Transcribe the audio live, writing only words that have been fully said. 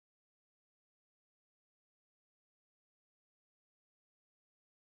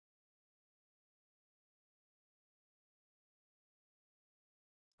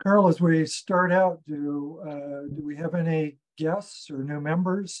Carl, as we start out, do we have any guests or new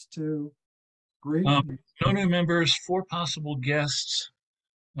members to greet? Um, no new members, four possible guests.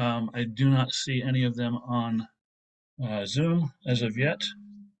 I do not see any of them on Zoom as of yet.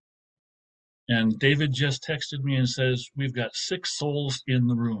 And David just texted me and says, we've got six souls in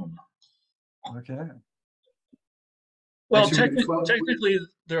the room. Okay. Well, Actually, we have 12. technically,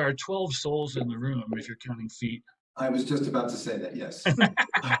 there are 12 souls in the room if you're counting feet. I was just about to say that, yes. Since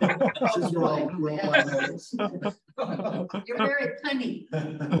we're all bipedals. You're very funny.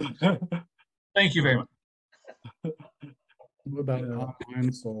 Thank you very much. What about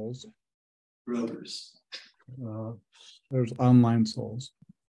online souls? Rovers. There's online souls.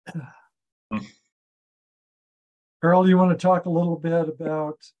 Carl, you want to talk a little bit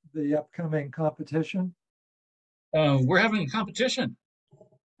about the upcoming competition? We're having a competition.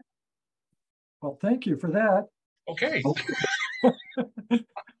 Well, thank you for that. Okay.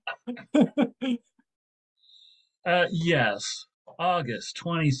 Yes, August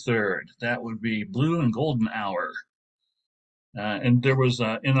 23rd. That would be Blue and Golden Hour. And there was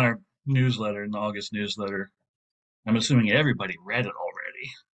in our newsletter, in the August newsletter, I'm assuming everybody read it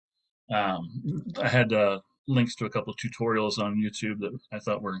already. I had links to a couple of tutorials on YouTube that I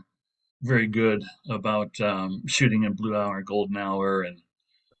thought were very good about shooting in blue hour, golden hour, and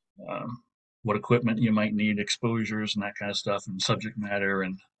what equipment you might need, exposures, and that kind of stuff, and subject matter,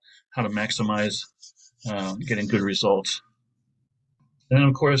 and how to maximize getting good results. And then,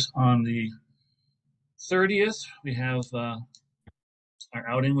 of course, on the 30th, we have our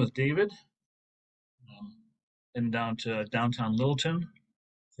outing with David, and down to downtown Littleton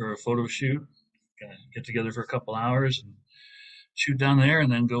for a photo shoot. Gonna get together for a couple hours and shoot down there,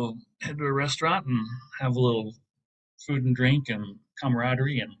 and then go head to a restaurant and have a little food and drink and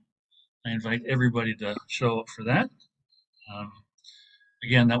camaraderie. And I invite everybody to show up for that.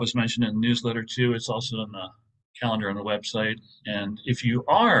 Again, that was mentioned in the newsletter too. It's also in the calendar on the website. And if you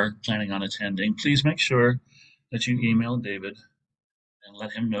are planning on attending, please make sure that you email David and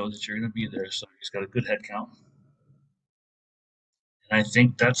let him know that you're going to be there, so he's got a good head count. And I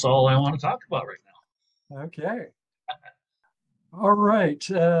think that's all I want to talk about right now. Okay. All right.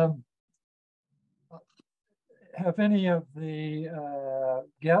 Have any of the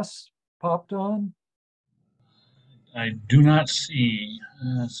guests popped on? I do not see.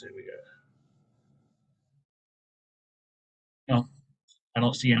 Let's see, we got. No, I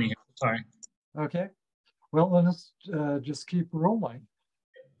don't see any here. Sorry. Okay. Well, let's just keep rolling.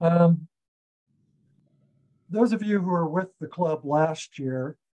 Those of you who were with the club last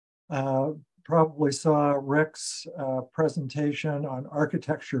year probably saw Rick's presentation on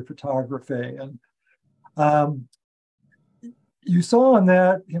architecture photography. And you saw in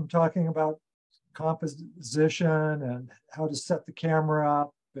that him talking about composition and how to set the camera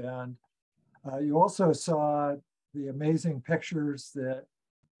up. And you also saw the amazing pictures that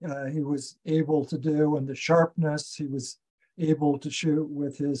he was able to do and the sharpness he was able to shoot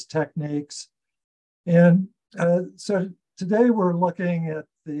with his techniques. And so today we're looking at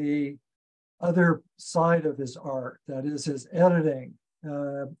the other side of his art, that is his editing,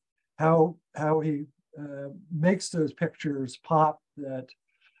 how he makes those pictures pop that,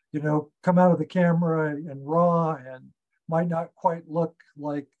 you know, come out of the camera and raw and might not quite look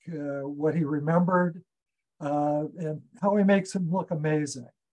like what he remembered, and how he makes them look amazing.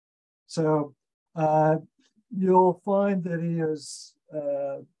 So you'll find that he is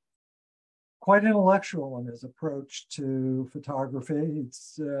quite intellectual in his approach to photography.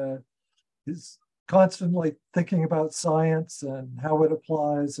 He's constantly thinking about science and how it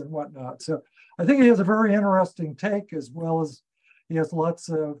applies and whatnot. So I think he has a very interesting take, as well as he has lots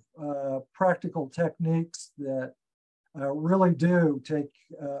of practical techniques that really do take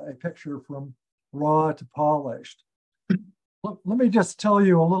a picture from raw to polished. Let me just tell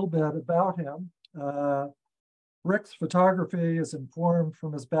you a little bit about him. Rick's photography is informed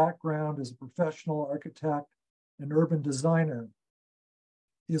from his background as a professional architect and urban designer.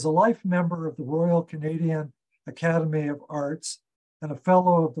 He is a life member of the Royal Canadian Academy of Arts and a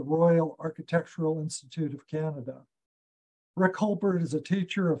fellow of the Royal Architectural Institute of Canada. Rick Hulbert is a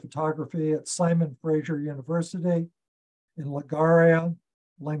teacher of photography at Simon Fraser University in Langara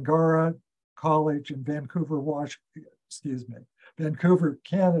College in Vancouver, Vancouver,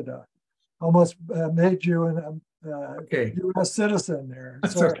 Canada. Almost made you an U.S. citizen there.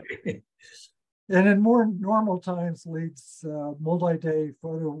 That's Sorry. okay. And in more normal times leads multi-day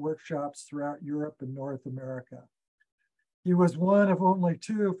photo workshops throughout Europe and North America. He was one of only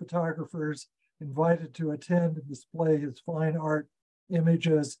two photographers invited to attend and display his fine art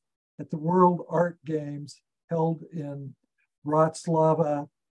images at the World Art Games held in Bratislava,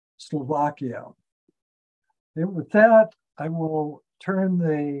 Slovakia. And with that, I will turn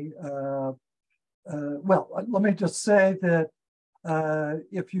the, well, let me just say that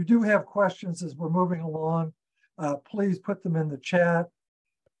if you do have questions as we're moving along, please put them in the chat.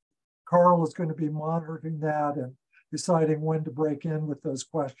 Carl is going to be monitoring that and deciding when to break in with those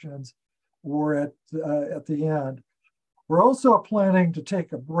questions or at the end. We're also planning to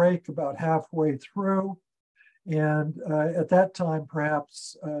take a break about halfway through. And at that time,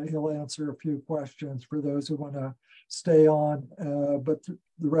 perhaps he'll answer a few questions for those who want to stay on. But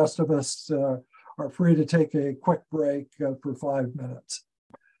the rest of us are free to take a quick break for 5 minutes.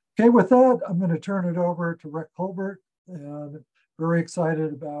 Okay, with that, I'm going to turn it over to Rick Hulbert, and very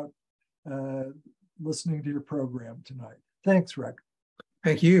excited about listening to your program tonight. Thanks, Rick.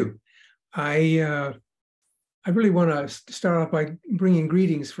 Thank you. I really want to start off by bringing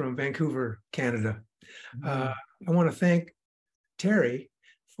greetings from Vancouver, Canada. I want to thank Terry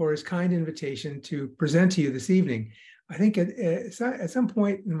for his kind invitation to present to you this evening. I think at some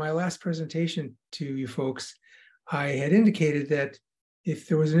point in my last presentation to you folks, I had indicated that if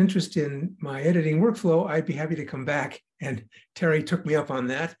there was an interest in my editing workflow, I'd be happy to come back, and Terry took me up on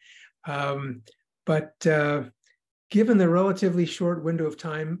that. But given the relatively short window of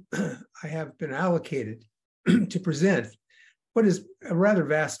time I have been allocated to present what is a rather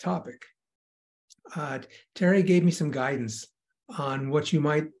vast topic, Terry gave me some guidance on what you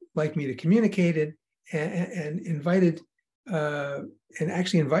might like me to communicate and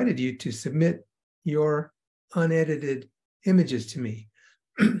actually invited you to submit your unedited images to me.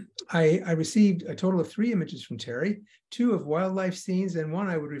 I received a total of 3 images from Terry, 2 of wildlife scenes and 1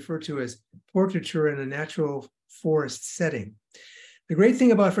 I would refer to as portraiture in a natural forest setting. The great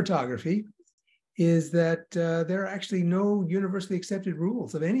thing about photography is that there are actually no universally accepted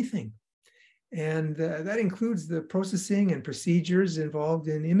rules of anything. And that includes the processing and procedures involved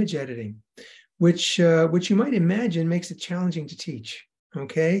in image editing, which you might imagine makes it challenging to teach,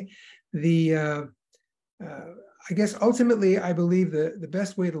 okay? I guess ultimately, I believe the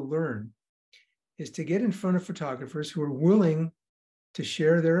best way to learn is to get in front of photographers who are willing to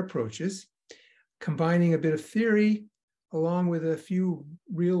share their approaches, combining a bit of theory along with a few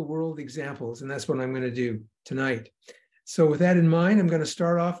real-world examples, and that's what I'm going to do tonight. So with that in mind, I'm going to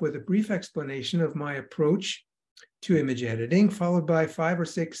start off with a brief explanation of my approach to image editing, followed by 5 or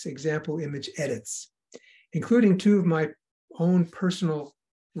 6 example image edits, including 2 of my own personal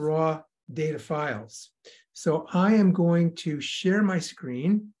raw data files. So I am going to share my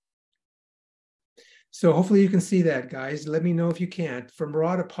screen. So hopefully you can see that, guys. Let me know if you can't, from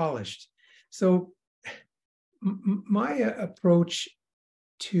raw to polished. So my approach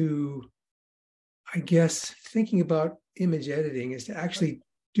to, I guess, thinking about image editing is to actually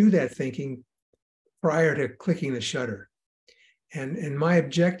do that thinking prior to clicking the shutter. And my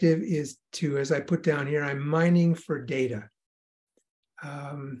objective is to, as I put down here, I'm mining for data.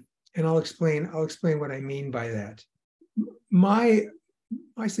 And I'll explain what I mean by that. My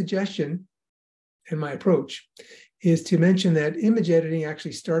suggestion and my approach is to mention that image editing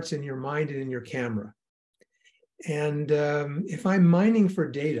actually starts in your mind and in your camera. And if I'm mining for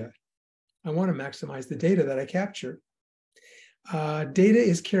data, I want to maximize the data that I capture. Data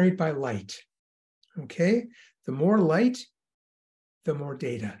is carried by light. Okay, the more light, the more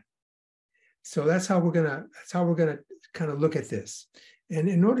data. So that's how we're gonna kind of look at this. And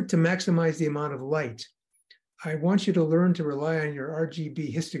in order to maximize the amount of light, I want you to learn to rely on your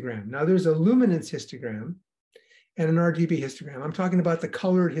RGB histogram. Now, there's a luminance histogram and an RGB histogram. I'm talking about the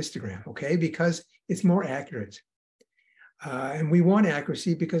colored histogram, okay, because it's more accurate. And we want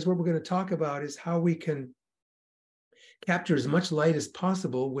accuracy because what we're going to talk about is how we can capture as much light as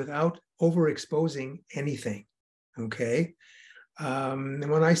possible without overexposing anything, okay? And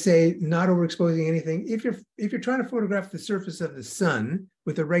when I say not overexposing anything, if you're trying to photograph the surface of the sun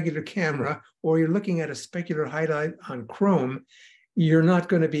with a regular camera, or you're looking at a specular highlight on chrome, you're not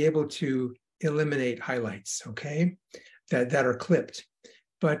going to be able to eliminate highlights, okay, that are clipped.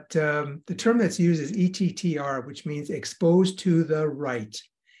 But the term that's used is ETTR, which means exposed to the right.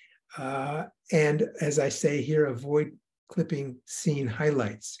 And as I say here, avoid clipping scene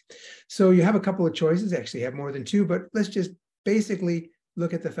highlights. So you have a couple of choices, actually you have more than 2, but let's just basically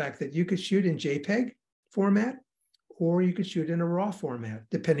look at the fact that you could shoot in JPEG format, or you could shoot in a RAW format,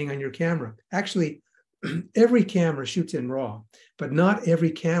 depending on your camera. Actually, every camera shoots in RAW, but not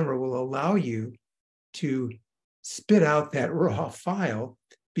every camera will allow you to spit out that RAW file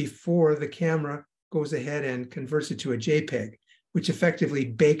before the camera goes ahead and converts it to a JPEG, which effectively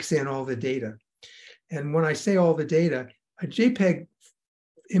bakes in all the data. And when I say all the data, a JPEG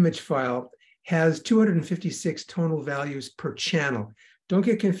image file has 256 tonal values per channel. don't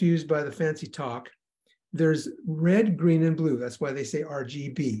get confused by the fancy talk. There's red, green, and blue. That's why they say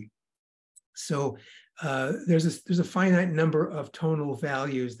RGB. So there's a finite number of tonal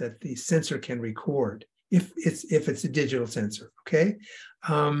values that the sensor can record if it's a digital sensor. Okay.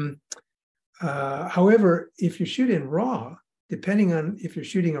 However, if you're shooting RAW, depending on if you're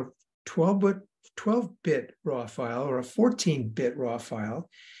shooting a 12-bit RAW file or a 14-bit RAW file,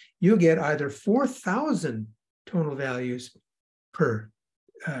 you'll get either 4,000 tonal values per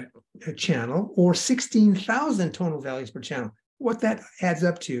channel or 16,000 tonal values per channel. What that adds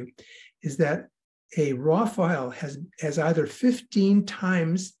up to is that a RAW file has either 15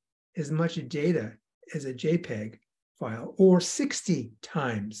 times as much data as a JPEG file or 60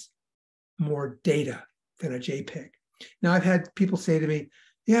 times more data than a JPEG. Now, I've had people say to me,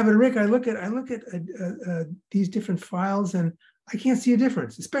 "Yeah, but Rick, I look at these different files and I can't see a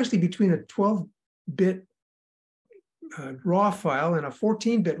difference, especially between a 12-bit RAW file and a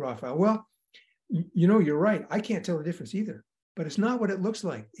 14-bit RAW file." Well, you're right. I can't tell the difference either. But it's not what it looks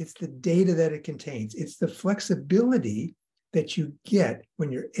like. It's the data that it contains. It's the flexibility that you get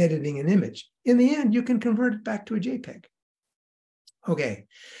when you're editing an image. In the end, you can convert it back to a JPEG. Okay,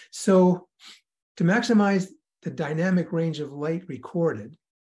 so to maximize the dynamic range of light recorded,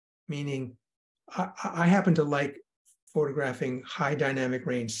 meaning I happen to like photographing high dynamic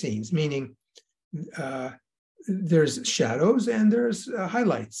range scenes, meaning there's shadows and there's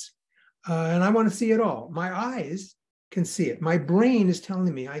highlights, and I want to see it all. My eyes can see it. My brain is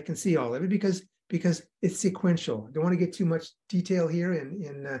telling me I can see all of it because it's sequential. I don't want to get too much detail here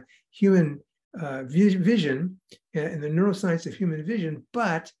in human vision and the neuroscience of human vision,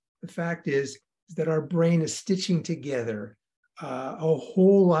 but the fact is that our brain is stitching together a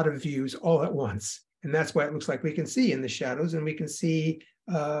whole lot of views all at once. And that's why it looks like we can see in the shadows and we can see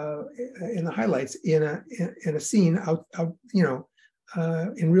in the highlights in a scene out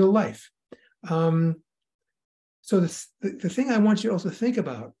in real life. So the thing I want you to also think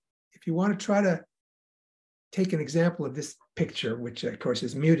about, if you want to try to take an example of this picture, which of course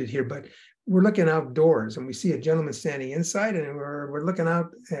is muted here, but we're looking outdoors and we see a gentleman standing inside and we're looking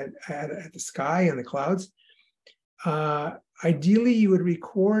out at the sky and the clouds. Ideally, you would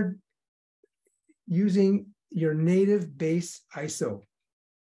record using your native base ISO,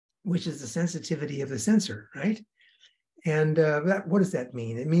 which is the sensitivity of the sensor, right? And what does that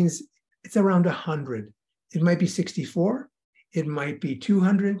mean? It means it's around 100. It might be 64, it might be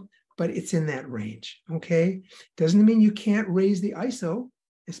 200, but it's in that range, okay? Doesn't mean you can't raise the ISO,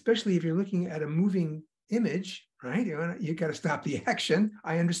 especially if you're looking at a moving image, right? You got to stop the action.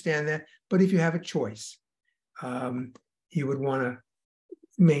 I understand that, but if you have a choice, you would want to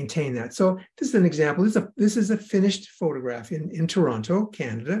maintain that. So this is an example. This is a finished photograph in Toronto,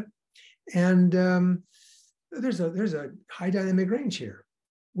 Canada, and there's a high dynamic range here.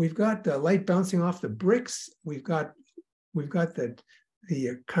 We've got the light bouncing off the bricks. We've got the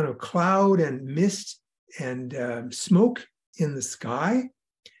kind of cloud and mist and smoke in the sky,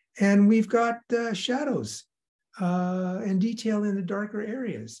 and we've got shadows and detail in the darker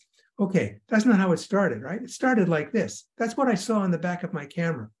areas. Okay, that's not how it started, right? It started like this. That's what I saw on the back of my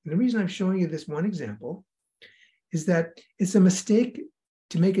camera. And the reason I'm showing you this one example is that it's a mistake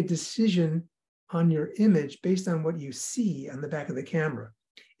to make a decision on your image based on what you see on the back of the camera.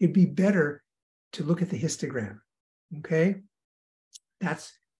 It'd be better to look at the histogram, okay?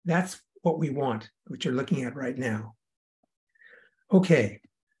 That's what we want, what you're looking at right now. Okay,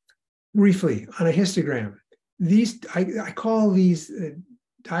 briefly on a histogram. I call these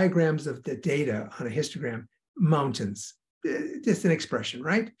diagrams of the data on a histogram mountains. Just an expression,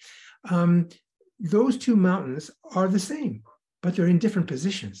 right? Those two mountains are the same, but they're in different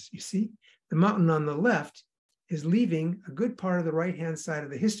positions, you see? The mountain on the left is leaving a good part of the right-hand side of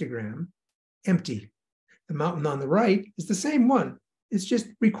the histogram empty. The mountain on the right is the same one. It's just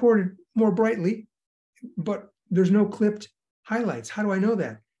recorded more brightly, but there's no clipped highlights. How do I know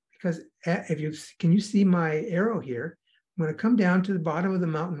that? Because can you see my arrow here? When I come down to the bottom of the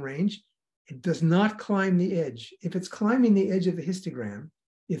mountain range, it does not climb the edge. If it's climbing the edge of the histogram,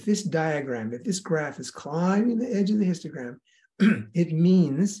 if this graph is climbing the edge of the histogram, it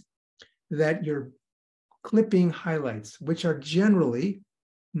means that you're clipping highlights, which are generally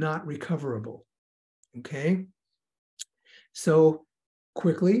not recoverable, okay? So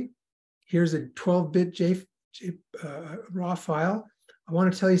quickly, here's a 12-bit RAW file. I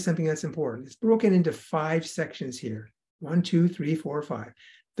want to tell you something that's important. It's broken into 5 sections here. 1, 2, 3, 4, 5.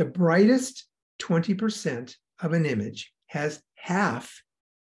 The brightest 20% of an image has half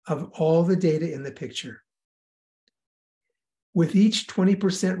of all the data in the picture. With each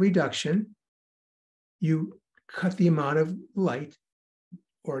 20% reduction, you cut the amount of light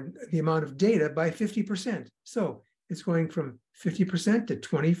or the amount of data by 50%. So it's going from 50% to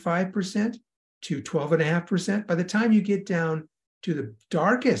 25% to 12.5%. By the time you get down to the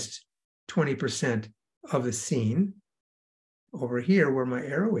darkest 20% of the scene, over here where my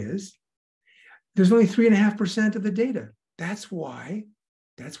arrow is, there's only 3.5% of the data. That's why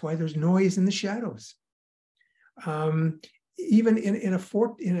there's noise in the shadows. Even in a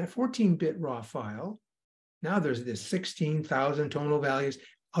 14-bit raw file, now there's this 16,000 tonal values.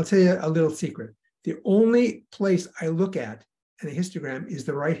 I'll tell you a little secret. The only place I look at in a histogram is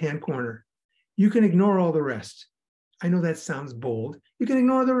the right-hand corner. You can ignore all the rest. I know that sounds bold. You can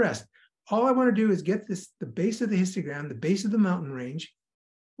ignore the rest. All I want to do is get the base of the histogram, the base of the mountain range,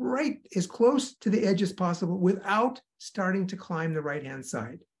 right as close to the edge as possible without starting to climb the right-hand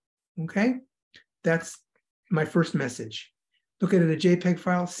side. Okay? That's my first message. Look at it, a JPEG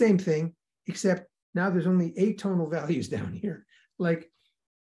file, same thing, except now there's only 8 tonal values down here. Like,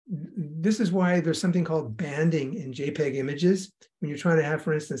 this is why there's something called banding in JPEG images. When you're trying to have,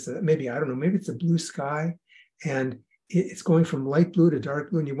 for instance, maybe, I don't know, maybe it's a blue sky, and it's going from light blue to dark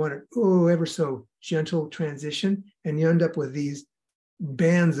blue, and you want it, ever so gentle transition, and you end up with these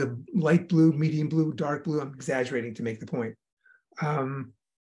bands of light blue, medium blue, dark blue. I'm exaggerating to make the point. To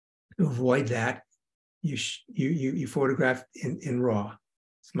avoid that, you photograph in RAW.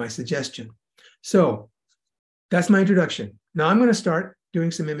 It's my suggestion. So that's my introduction. Now I'm going to start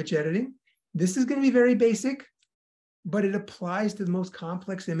doing some image editing. This is going to be very basic, but it applies to the most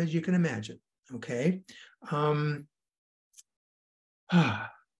complex image you can imagine. Okay.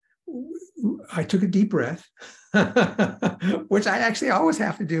 I took a deep breath, which I actually always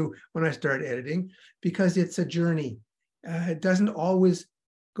have to do when I start editing, because it's a journey. It doesn't always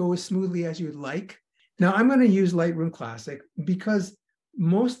go as smoothly as you'd like. Now I'm going to use Lightroom Classic because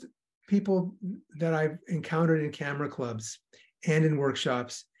most people that I've encountered in camera clubs and in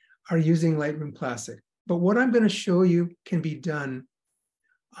workshops are using Lightroom Classic. But what I'm going to show you can be done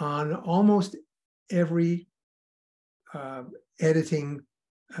on almost every editing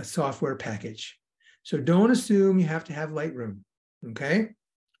software package. So don't assume you have to have Lightroom, okay?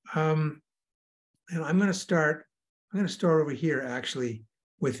 And I'm going to start over here actually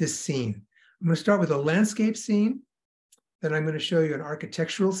with this scene. I'm going to start with a landscape scene, then I'm going to show you an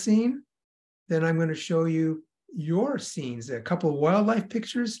architectural scene, then I'm going to show you your scenes, a couple of wildlife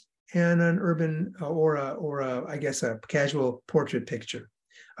pictures and an urban I guess a casual portrait picture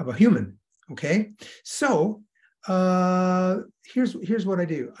of a human, okay? So here's what I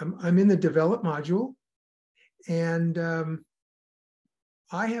do. I'm in the develop module, and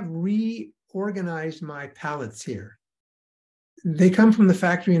I have reorganized my palettes here. They come from the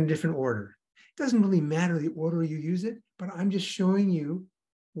factory in a different order. It doesn't really matter the order you use it, but I'm just showing you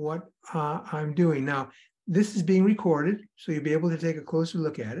what I'm doing. Now, this is being recorded, so you'll be able to take a closer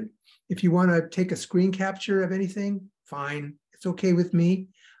look at it. If you want to take a screen capture of anything, fine. It's okay with me.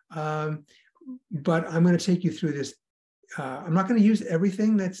 But I'm going to take you through this. I'm not going to use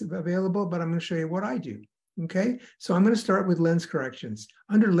everything that's available, but I'm going to show you what I do. Okay, so I'm going to start with lens corrections.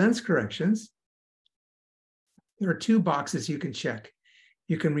 Under lens corrections, there are 2 boxes you can check.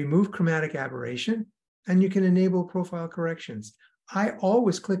 You can remove chromatic aberration, and you can enable profile corrections. I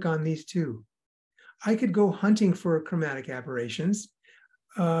always click on these 2. I could go hunting for chromatic aberrations.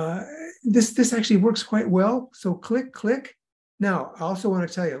 This actually works quite well. So click. Now, I also want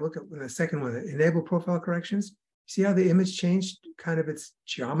to tell you, look at the second one, enable profile corrections. See how the image changed kind of its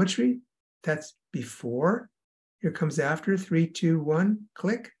geometry? That's before. Here comes after, 3, 2, 1,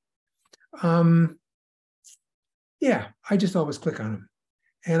 click. Yeah, I just always click on them.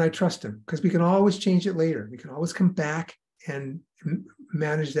 And I trust them because we can always change it later. We can always come back and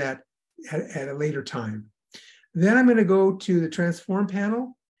manage that at a later time. Then I'm going to go to the transform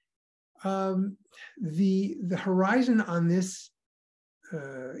panel. The horizon on this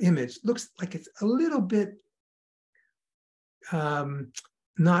image looks like it's a little bit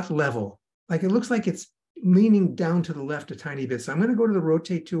not level. Like it looks like it's leaning down to the left a tiny bit. So I'm going to go to the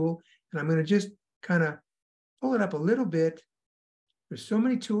rotate tool, and I'm going to just kind of pull it up a little bit. There's so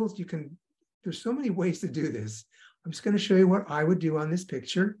many tools there's so many ways to do this. I'm just going to show you what I would do on this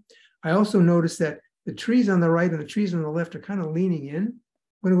picture. I also noticed that the trees on the right and the trees on the left are kind of leaning in.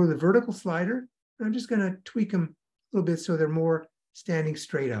 I'm going to go to the vertical slider, and I'm just going to tweak them a little bit so they're more standing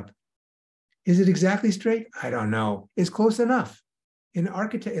straight up. Is it exactly straight? I don't know. It's close enough. In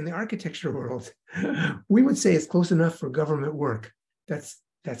the architecture world, we would say it's close enough for government work. That's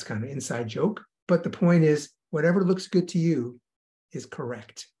kind of an inside joke. But the point is, whatever looks good to you is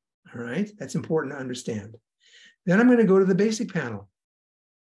correct. All right? That's important to understand. Then I'm going to go to the basic panel.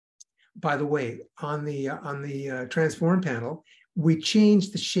 By the way, on the transform panel, we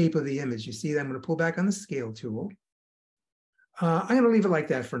change the shape of the image. You see, I'm going to pull back on the scale tool. I'm going to leave it like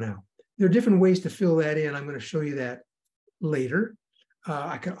that for now. There are different ways to fill that in. I'm going to show you that later.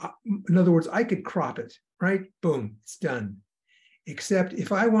 In other words, I could crop it, right? Boom, it's done. Except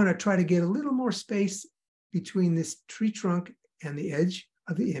if I want to try to get a little more space between this tree trunk and the edge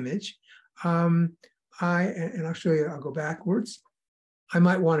of the image, and I'll show you, I'll go backwards. I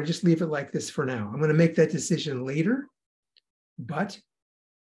might want to just leave it like this for now. I'm going to make that decision later, but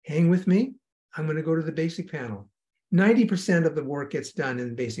hang with me. I'm going to go to the basic panel. 90% of the work gets done in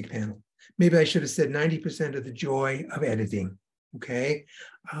the basic panel. Maybe I should have said 90% of the joy of editing, okay?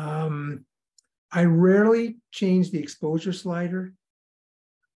 I rarely change the exposure slider.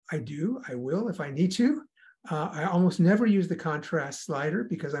 I will if I need to. I almost never use the contrast slider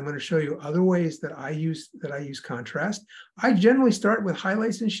because I'm going to show you other ways that I use contrast. I generally start with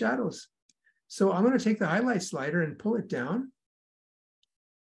highlights and shadows. So I'm going to take the highlight slider and pull it down.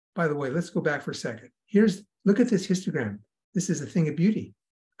 By the way, let's go back for a second. Look at this histogram. This is a thing of beauty.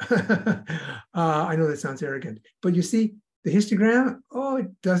 I know that sounds arrogant, but you see the histogram,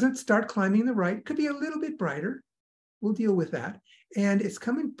 it doesn't start climbing the right. It could be a little bit brighter. We'll deal with that. And it's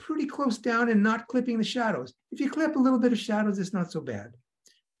coming pretty close down and not clipping the shadows. If you clip a little bit of shadows, it's not so bad.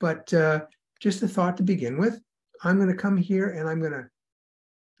 But just a thought to begin with, I'm going to come here and I'm going to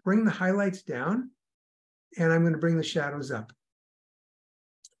bring the highlights down and I'm going to bring the shadows up.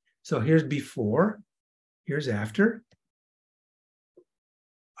 So here's before, here's after.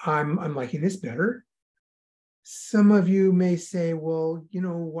 I'm liking this better. Some of you may say, well,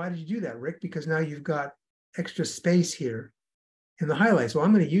 why did you do that, Rick? Because now you've got extra space here in the highlights. Well,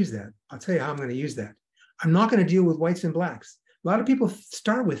 I'm going to use that. I'll tell you how I'm going to use that. I'm not going to deal with whites and blacks. A lot of people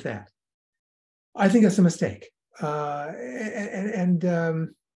start with that. I think that's a mistake. To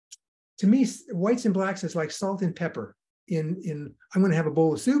me, whites and blacks is like salt and pepper. I'm going to have a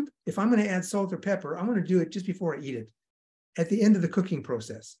bowl of soup. If I'm going to add salt or pepper, I'm going to do it just before I eat it, at the end of the cooking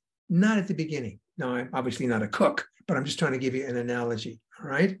process, not at the beginning. Now, I'm obviously not a cook, but I'm just trying to give you an analogy, all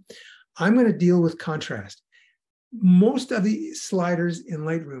right? I'm going to deal with contrast. Most of the sliders in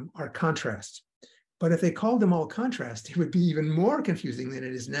Lightroom are contrast, but if they called them all contrast, it would be even more confusing than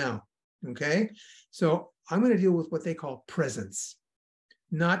it is now, okay? So I'm going to deal with what they call presence,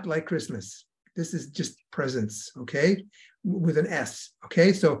 not like Christmas. This is just presence, okay, with an S,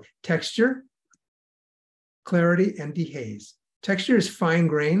 okay? So texture, clarity, and dehaze. Texture is fine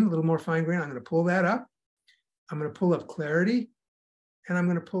grain, a little more fine grain. I'm going to pull that up. I'm going to pull up clarity, and I'm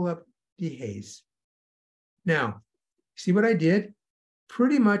going to pull up dehaze. Now, see what I did?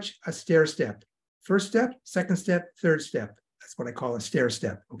 Pretty much a stair step. First step, second step, third step. That's what I call a stair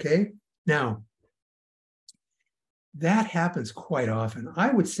step, okay? Now, that happens quite often. I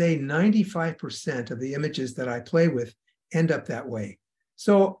would say 95% of the images that I play with end up that way.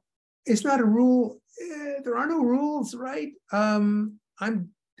 So it's not a rule. There are no rules, right? I'm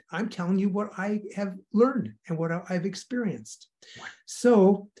telling you what I have learned and what I've experienced.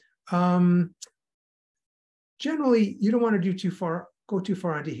 So generally, you don't want to go too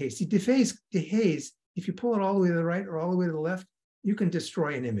far on dehaze. See, dehaze, if you pull it all the way to the right or all the way to the left, you can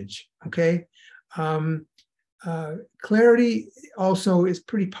destroy an image, okay? Clarity also is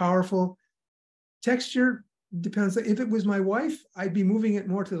pretty powerful. Texture depends. If it was my wife, I'd be moving it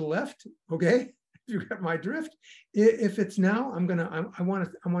more to the left, okay? If you got my drift. If it's now, I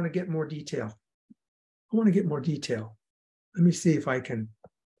want to get more detail. I want to get more detail. Let me see if I can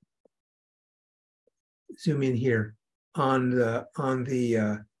zoom in here on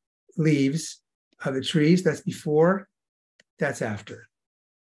the leaves of the trees. That's before, that's after.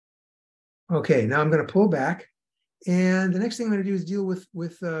 Okay, now I'm going to pull back, and the next thing I'm going to do is deal with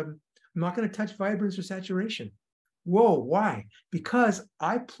I'm not going to touch vibrance or saturation. Whoa, why? Because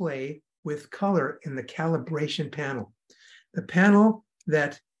I play with color in the calibration panel, the panel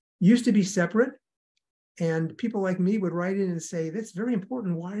that used to be separate, and people like me would write in and say, that's very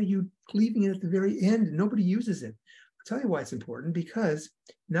important. Why are you leaving it at the very end? Nobody uses it. I'll tell you why it's important, because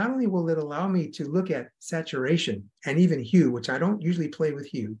not only will it allow me to look at saturation and even hue, which I don't usually play with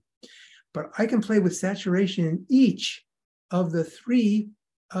hue, but I can play with saturation in each of the three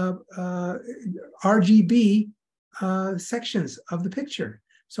RGB sections of the picture.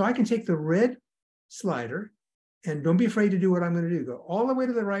 So I can take the red slider, and don't be afraid to do what I'm going to do. Go all the way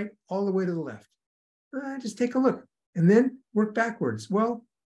to the right, all the way to the left. Just take a look and then work backwards. Well,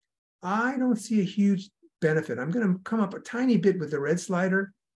 I don't see a huge benefit. I'm going to come up a tiny bit with the red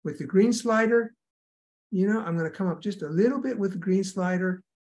slider. With the green slider, I'm going to come up just a little bit with the green slider.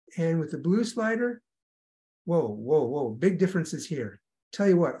 And with the blue slider, whoa, big differences here. Tell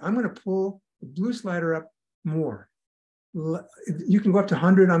you what, I'm going to pull the blue slider up more. You can go up to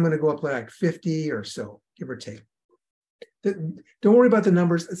 100. I'm going to go up like 50 or so, give or take. Don't worry about the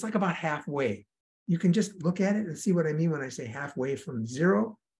numbers. It's like about halfway. You can just look at it and see what I mean when I say halfway from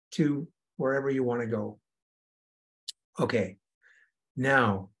 0 to wherever you want to go. Okay.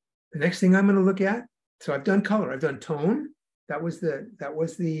 Now, the next thing I'm going to look at, so I've done color, I've done tone. That was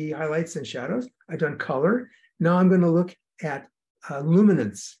the highlights and shadows. I've done color. Now I'm going to look at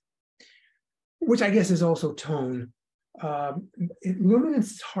luminance, which I guess is also tone.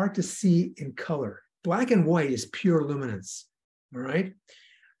 Luminance is hard to see in color. Black and white is pure luminance, all right?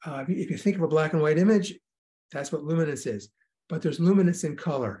 If you think of a black and white image, that's what luminance is. But there's luminance in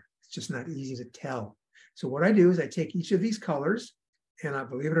color. It's just not easy to tell. So what I do is I take each of these colors, and I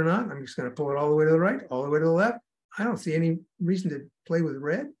believe it or not, I'm just going to pull it all the way to the right, all the way to the left. I don't see any reason to play with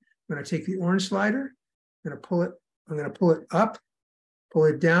red. I'm going to take the orange slider, I'm going to pull it up, pull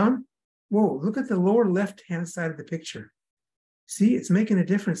it down. Whoa, look at the lower left-hand side of the picture. See, it's making a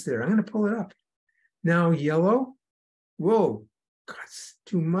difference there. I'm going to pull it up. Now yellow, whoa, God, it's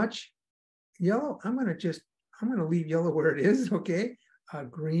too much. Yellow, I'm going to leave yellow where it is, okay?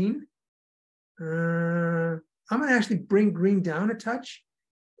 Green, I'm going to actually bring green down a touch.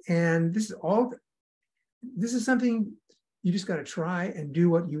 And this is something you just got to try and do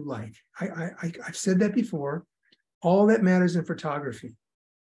what you like. I've said that before. All that matters in photography.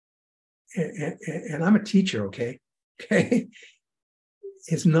 And I'm a teacher, okay? Okay.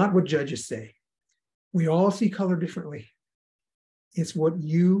 It's not what judges say. We all see color differently. It's what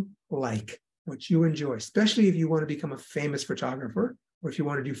you like, what you enjoy, especially if you want to become a famous photographer or if you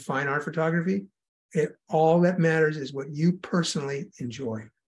want to do fine art photography. All that matters is what you personally enjoy.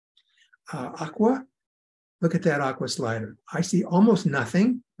 Aqua, look at that aqua slider. I see almost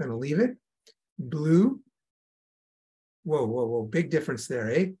nothing. I'm going to leave it. Blue. Whoa, whoa, whoa. Big difference there,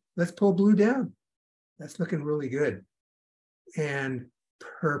 eh? Let's pull blue down. That's looking really good. And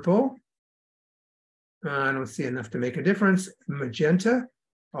purple. I don't see enough to make a difference. Magenta,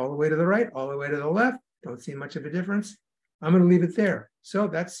 all the way to the right, all the way to the left. Don't see much of a difference. I'm going to leave it there. So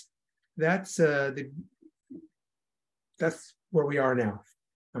that's where we are now.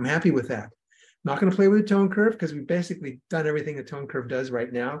 I'm happy with that. Not going to play with the tone curve because we've basically done everything a tone curve does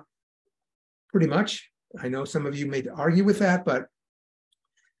right now. Pretty much. I know some of you may argue with that, but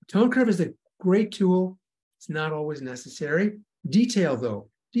tone curve is a great tool. It's not always necessary. Detail, though.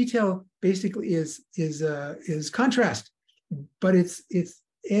 Detail basically is contrast, but it's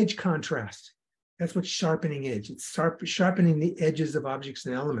edge contrast. That's what sharpening edge. It's sharpening the edges of objects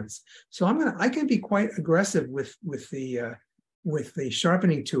and elements. So I can be quite aggressive with the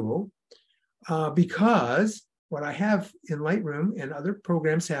sharpening tool because what I have in Lightroom and other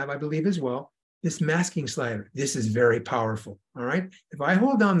programs have, I believe as well, this masking slider. This is very powerful. All right. If I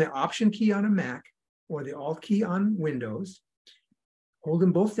hold down the Option key on a Mac or the Alt key on Windows, hold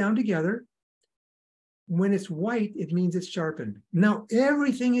them both down together. When it's white, it means it's sharpened. Now,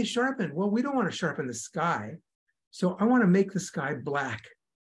 everything is sharpened. Well, we don't want to sharpen the sky. So I want to make the sky black.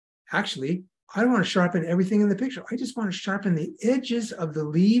 Actually, I don't want to sharpen everything in the picture. I just want to sharpen the edges of the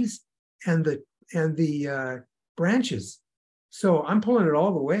leaves and the branches. So I'm pulling it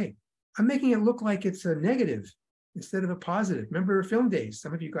all the way. I'm making it look like it's a negative instead of a positive. Remember film days?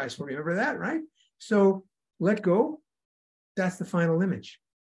 Some of you guys will remember that, right? So let go. That's the final image,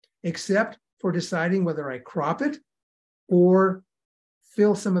 except for deciding whether I crop it or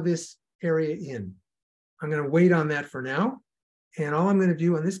fill some of this area in. I'm going to wait on that for now. And all I'm going to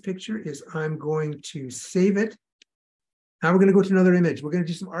do on this picture is I'm going to save it. Now we're going to go to another image. We're going to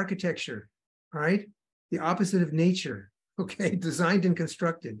do some architecture, all right? The opposite of nature, okay? Designed and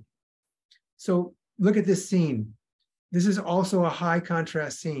constructed. So look at this scene. This is also a high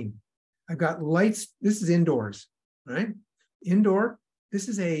contrast scene. I've got lights. This is indoors, right? Indoor. This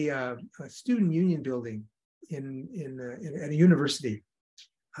is a student union building at a university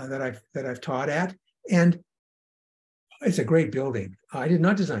that I've taught at, and it's a great building. I did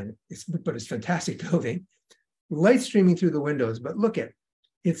not design it, but it's a fantastic building. Light streaming through the windows, but look at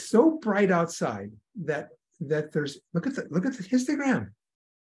it's so bright outside that there's look at the histogram.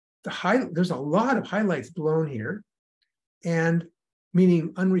 There's a lot of highlights blown here, and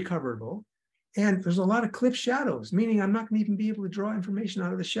meaning unrecoverable. And there's a lot of clip shadows, meaning I'm not going to even be able to draw information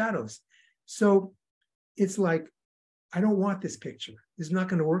out of the shadows. So it's like, I don't want this picture. This is not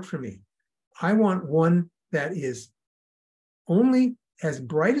going to work for me. I want one that is only as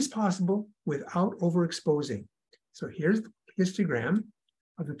bright as possible without overexposing. So here's the histogram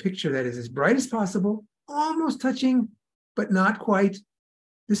of the picture that is as bright as possible, almost touching, but not quite.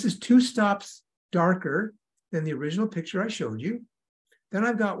 This is 2 stops darker than the original picture I showed you. Then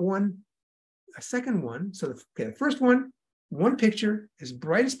I've got a second one. So the first one one picture as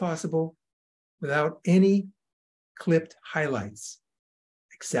bright as possible without any clipped highlights,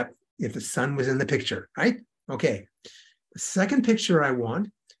 except if the sun was in the picture, right? Okay. The second picture I want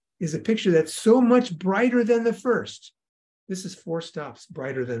is a picture that's so much brighter than the first. This is 4 stops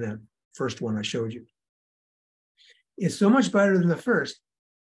brighter than that first one I showed you. It's so much brighter than the first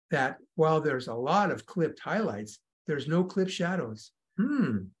that while there's a lot of clipped highlights, there's no clipped shadows.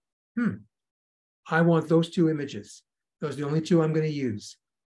 I want those 2 images. Those are the only 2 I'm going to use.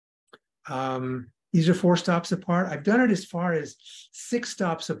 These are 4 stops apart. I've done it as far as 6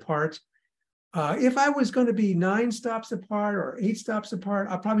 stops apart. If I was going to be 9 stops apart or 8 stops apart,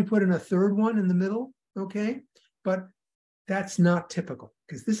 I'll probably put in a third one in the middle, okay? But that's not typical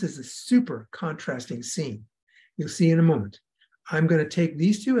because this is a super contrasting scene. You'll see in a moment. I'm going to take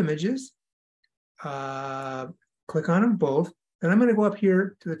these 2 images, click on them both, and I'm going to go up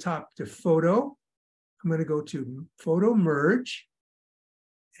here to the top to Photo. I'm going to go to Photo Merge,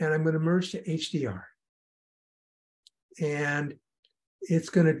 and I'm going to merge to HDR. And it's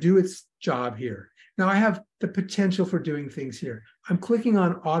going to do its job here. Now I have the potential for doing things here. I'm clicking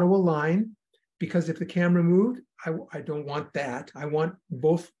on Auto Align because if the camera moved, I don't want that. I want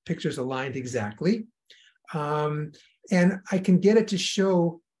both pictures aligned exactly. And I can get it to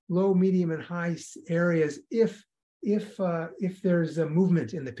show low, medium, and high areas if there's a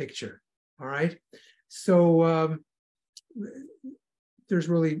movement in the picture. All right. So there's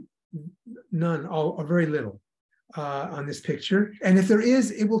really none, or very little on this picture. And if there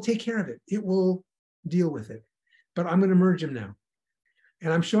is, it will take care of it. It will deal with it. But I'm going to merge them now.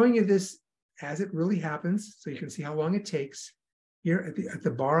 And I'm showing you this as it really happens, so you can see how long it takes. Here at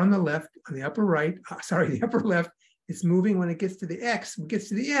the bar on the left, on the upper right, the upper left, it's moving. When it gets to the X, when it gets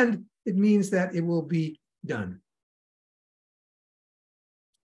to the end, it means that it will be done.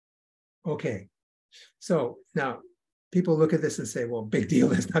 Okay, so now people look at this and say, well, big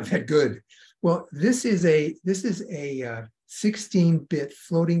deal, it's not that good. Well, this is a 16-bit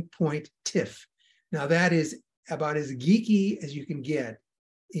floating point TIFF. Now that is about as geeky as you can get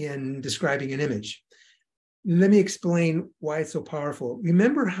in describing an image. Let me explain why it's so powerful.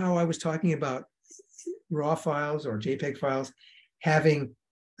 Remember how I was talking about RAW files or JPEG files having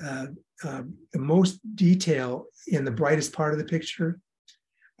the most detail in the brightest part of the picture?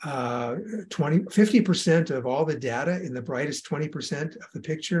 50% of all the data in the brightest 20% of the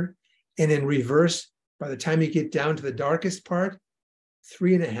picture. And in reverse, by the time you get down to the darkest part,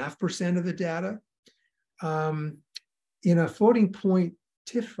 3.5% of the data. In a floating point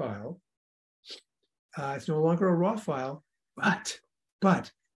TIFF file, it's no longer a raw file,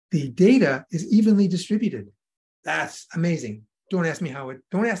 but the data is evenly distributed. That's amazing. Don't ask me how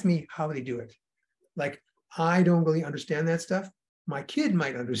they do it. Like, I don't really understand that stuff. My kid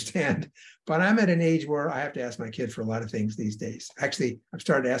might understand, but I'm at an age where I have to ask my kid for a lot of things these days. Actually, I've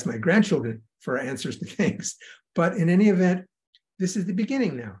started to ask my grandchildren for answers to things. But in any event, this is the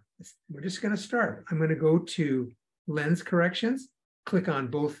beginning now. We're just going to start. I'm going to go to Lens Corrections, click on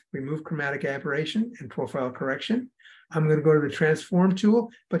both Remove Chromatic Aberration and Profile Correction. I'm going to go to the Transform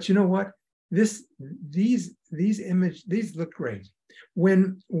tool, but you know what? These look great.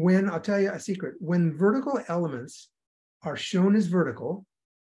 When I'll tell you a secret, when vertical elements are shown as vertical,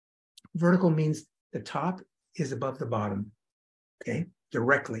 vertical means the top is above the bottom, okay?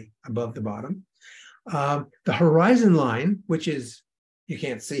 Directly above the bottom. The horizon line, which is, you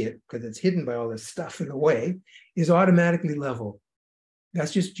can't see it because it's hidden by all this stuff in the way, is automatically level.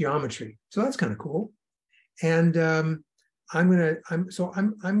 That's just geometry. So that's kind of cool. And I'm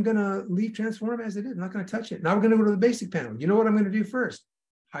gonna leave Transform as it is. I'm not gonna touch it. Now we're gonna go to the basic panel. You know what I'm gonna do first?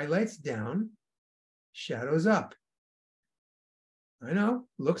 Highlights down, shadows up. I know,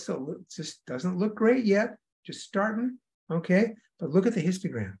 just doesn't look great yet. Just starting, okay? But look at the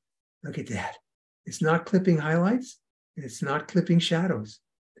histogram. Look at that. It's not clipping highlights, and it's not clipping shadows.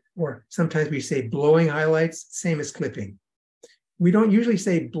 Or sometimes we say blowing highlights, same as clipping. We don't usually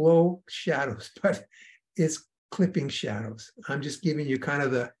say blow shadows, but it's clipping shadows. I'm just giving you kind of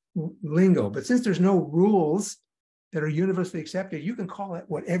the lingo. But since there's no rules that are universally accepted, you can call it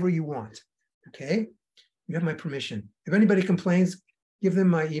whatever you want, okay? You have my permission. If anybody complains, give them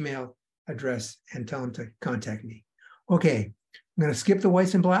my email address and tell them to contact me. Okay, I'm going to skip the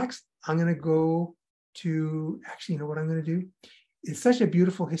whites and blacks. I'm going to go to, actually, you know what I'm going to do? It's such a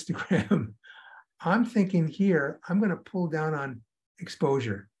beautiful histogram. I'm thinking here, I'm going to pull down on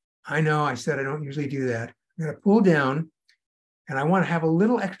exposure. I know I said I don't usually do that. I'm going to pull down, and I want to have a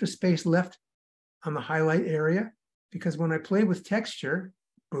little extra space left on the highlight area, because when I play with texture,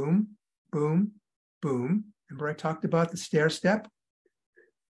 boom, boom, boom. Remember I talked about the stair step?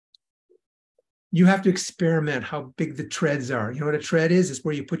 You have to experiment how big the treads are. You know what a tread is? It's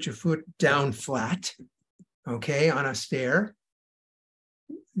where you put your foot down flat, okay, on a stair.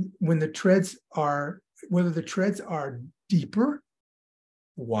 When the treads are, whether the treads are deeper,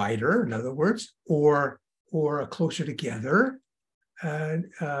 wider, in other words, or closer together,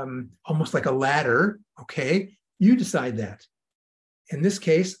 almost like a ladder, okay, you decide that. In this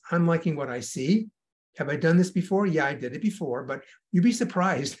case, I'm liking what I see. Have I done this before? Yeah, I did it before, but you'd be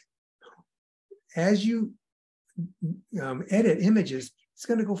surprised. As you edit images, it's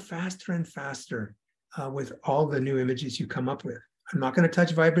going to go faster and faster with all the new images you come up with. I'm not going to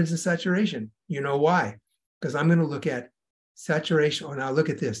touch vibrance and saturation. You know why? Because I'm going to look at saturation. Oh, now look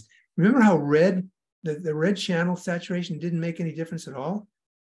at this. Remember how red, the red channel saturation didn't make any difference at all?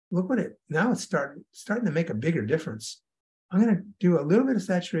 Look what it, now it's starting to make a bigger difference. I'm going to do a little bit of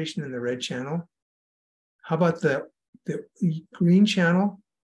saturation in the red channel. How about the green channel?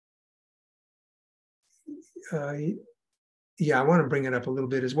 Yeah, I want to bring it up a little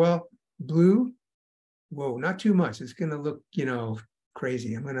bit as well. Blue, whoa, not too much. It's going to look, you know,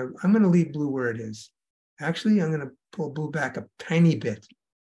 crazy. I'm going to leave blue where it is. Actually, I'm going to pull blue back a tiny bit.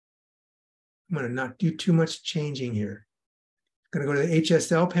 I'm going to not do too much changing here. I'm going to go to the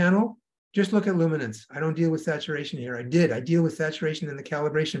HSL panel. Just look at luminance. I don't deal with saturation here. I deal with saturation in the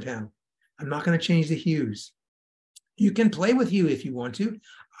calibration panel. I'm not going to change the hues. You can play with hue if you want to.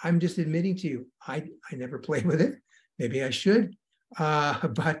 I'm just admitting to you, I never play with it. Maybe I should.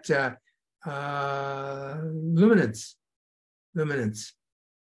 But luminance.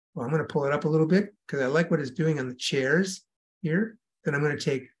 Well, I'm going to pull it up a little bit because I like what it's doing on the chairs here. Then I'm going to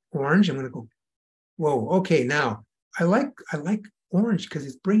take orange. I'm going to go, whoa, okay, now I like orange because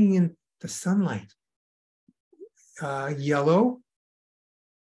it's bringing in the sunlight. Yellow.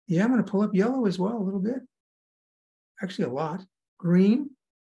 Yeah, I'm going to pull up yellow as well a little bit. Actually, a lot. Green.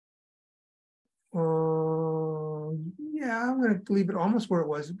 Yeah, I'm going to leave it almost where it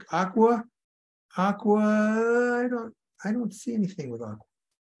was. Aqua. I don't see anything with aqua.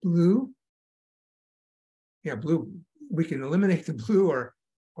 Blue. Yeah, blue. We can eliminate the blue or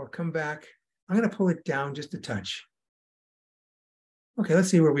come back. I'm going to pull it down just a touch. Okay, let's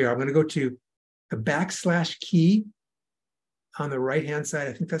see where we are. I'm going to go to the / key on the right-hand side.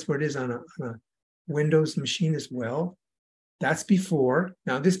 I think that's where it is on a Windows machine as well. That's before.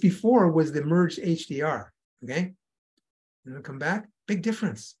 Now, this before was the merged HDR, okay? I'm going to come back. Big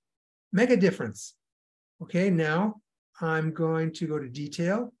difference. Mega difference. Okay, now I'm going to go to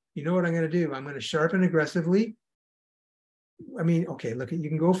detail. You know what I'm going to do? I'm going to sharpen aggressively. I mean, okay, look, you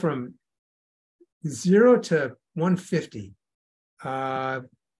can go from 0 to 150. If I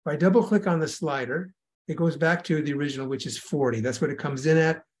double click on the slider, it goes back to the original, which is 40. That's what it comes in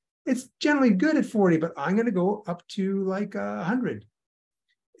at. It's generally good at 40, but I'm going to go up to like 100.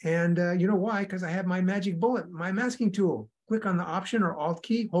 And you know why? Because I have my magic bullet, my masking tool. Click on the Option or Alt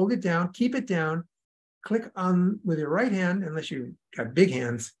key, hold it down, keep it down. Click on with your right hand, unless you got big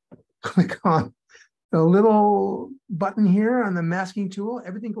hands, click on the little button here on the masking tool.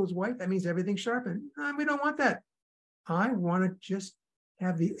 Everything goes white. That means everything's sharpened. We don't want that. I want to just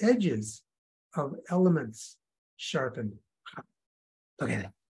have the edges of elements sharpened. Look at it.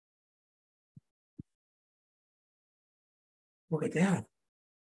 Look at that.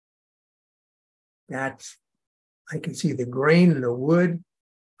 That's, I can see the grain and the wood.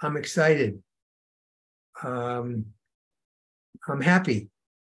 I'm excited. I'm happy.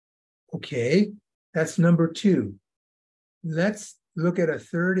 Okay, that's number 2. Let's look at a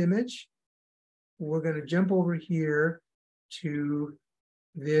third image. We're going to jump over here to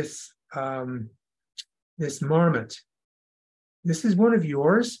this, this marmot. This is one of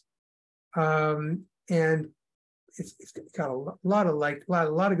yours. And it's got a lot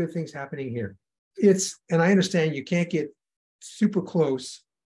of good things happening here. And I understand you can't get super close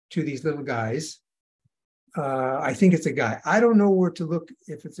to these little guys. I think it's a guy. I don't know where to look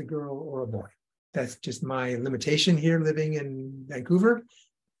if it's a girl or a boy. That's just my limitation here living in Vancouver.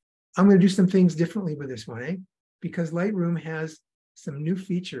 I'm going to do some things differently with this one, because Lightroom has some new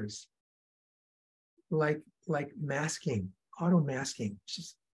features like masking, auto masking, which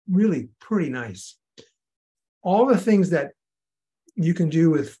is really pretty nice. All the things that you can do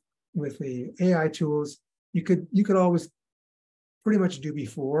with the AI tools, you could always pretty much do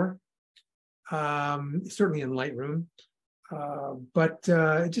before, certainly in Lightroom, but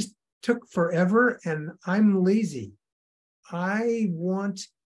it just took forever, and I'm lazy. I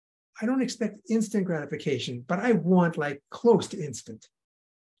don't expect instant gratification, but I want like close to instant.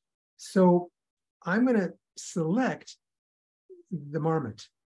 So I'm going to select the marmot,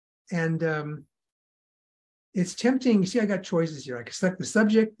 and it's tempting. See, I got choices here. I can select the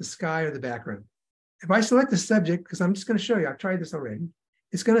subject, the sky, or the background. if I select the subject, because I'm just going to show you, I've tried this already,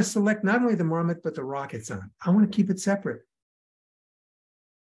 it's going to select not only the marmot, but the rock it's on. I want to keep it separate.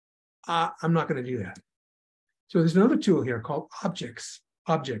 I'm not going to do that. So there's another tool here called objects.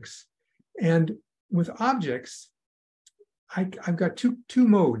 And with objects, I've got two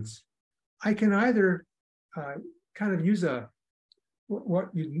modes. I can either kind of use what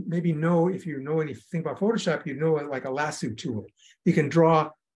you maybe know, if you know anything about Photoshop, you know, like a lasso tool. You can draw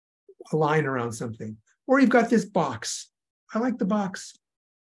a line around something. Or you've got this box. I like the box.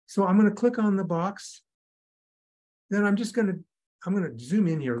 So I'm going to click on the box. Then I'm going to zoom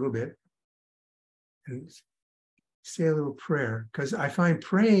in here a little bit and say a little prayer, because I find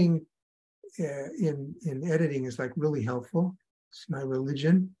praying in editing is like really helpful. It's my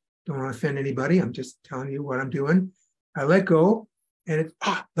religion. Don't want to offend anybody. I'm just telling you what I'm doing. I let go, and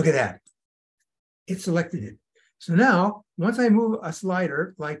look at that. It selected it. So now, once I move a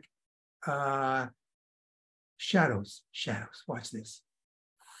slider like shadows, watch this.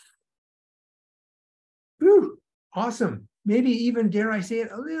 Whew, awesome. Maybe even, dare I say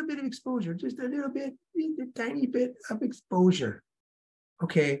it, a little bit of exposure, just a little bit, a tiny bit of exposure.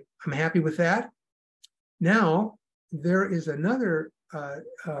 Okay, I'm happy with that. Now, there is another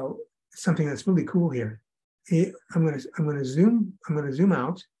something that's really cool here. I'm gonna zoom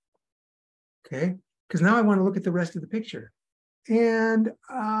out, okay? Because now I want to look at the rest of the picture. And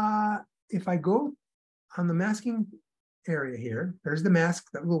if I go on the masking area here, there's the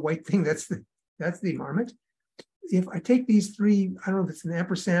mask, that little white thing, that's the marmot. If I take these three, I don't know if it's an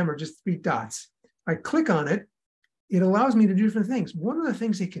ampersand or just three dots, I click on it, it allows me to do different things. One of the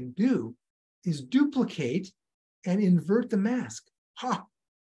things it can do is duplicate and invert the mask.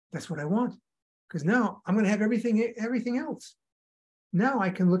 That's what I want. Because now I'm going to have everything else. Now I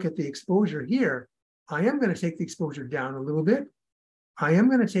can look at the exposure here. I am going to take the exposure down a little bit. I am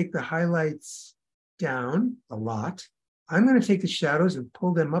going to take the highlights down a lot. I'm going to take the shadows and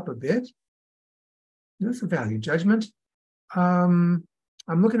pull them up a bit. That's a value judgment. I'm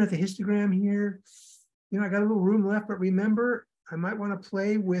looking at the histogram here. You know, I got a little room left, but remember, I might want to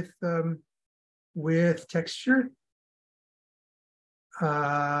play with texture,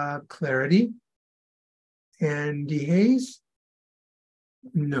 clarity, and dehaze.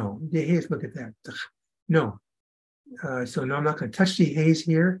 No, dehaze, look at that. No. So no, I'm not going to touch dehaze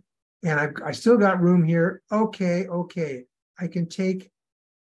here. And I still got room here. Okay. I can take,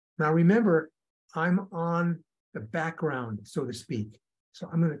 now remember, I'm on the background, so to speak. So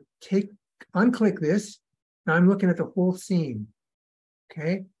I'm going to unclick this. Now I'm looking at the whole scene.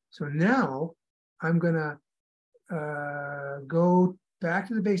 Okay. So now I'm going to go back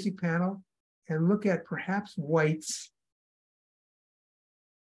to the basic panel and look at perhaps whites.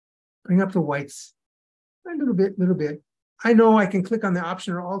 Bring up the whites a little bit. I know I can click on the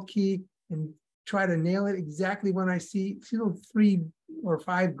Option or Alt key and try to nail it exactly when I see those 3 or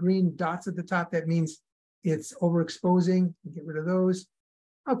 5 green dots at the top. That means it's overexposing. Get rid of those.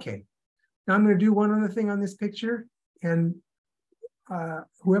 Okay. Now I'm going to do one other thing on this picture. And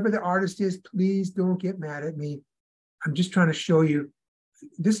whoever the artist is, please don't get mad at me. I'm just trying to show you.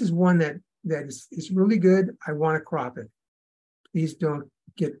 This is one that is really good. I want to crop it. Please don't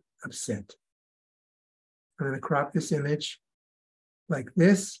get upset. I'm going to crop this image like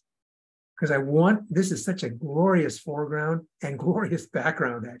this, because this is such a glorious foreground and glorious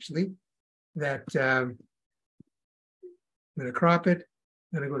background, actually, that I'm going to crop it.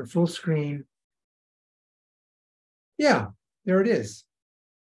 I'm going to go to full screen. Yeah, there it is.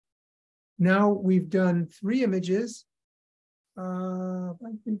 Now we've done 3 images. I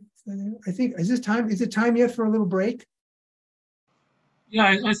think, is it time yet for a little break?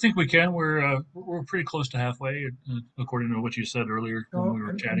 Yeah, I think we can. We're pretty close to halfway, according to what you said earlier when we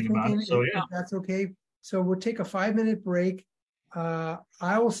were chatting about it. So yeah, that's okay. So we'll take a 5-minute break. I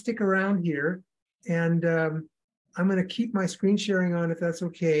will stick around here, and I'm going to keep my screen sharing on if that's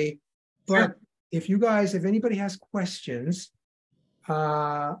okay. But sure. If anybody has questions,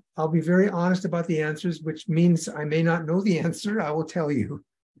 I'll be very honest about the answers, which means I may not know the answer. I will tell you.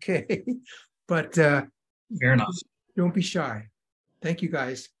 Okay, but fair enough. Don't be shy. Thank you,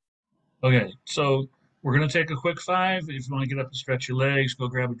 guys. Okay, so we're going to take a quick 5. If you want to get up and stretch your legs, go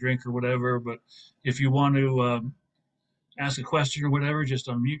grab a drink or whatever. But if you want to ask a question or whatever, just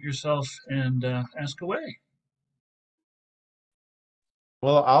unmute yourself and ask away.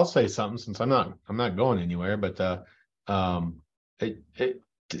 Well, I'll say something since I'm not going anywhere. But to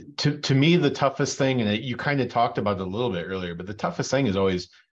me, the toughest thing, and you kind of talked about it a little bit earlier, but the toughest thing is always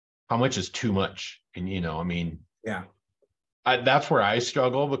how much is too much. And Yeah. That's where I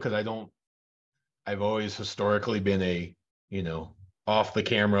struggle, because I've always historically been off the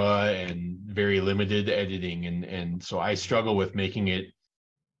camera and very limited editing. And so I struggle with making it,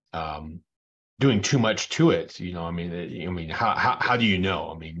 doing too much to it. You know, I mean, how do you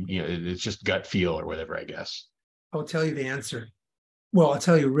know? I mean, you know, it's just gut feel or whatever, I guess. I'll tell you the answer. Well, I'll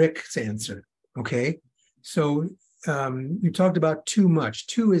tell you Rick's answer. Okay. So you talked about too much.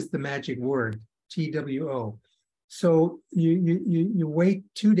 Too is the magic word, TWO. So you wait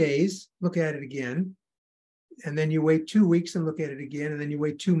 2 days, look at it again, and then you wait 2 weeks and look at it again, and then you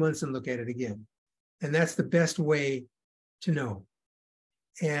wait 2 months and look at it again. And that's the best way to know.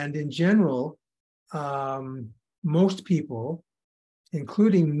 And in general, most people,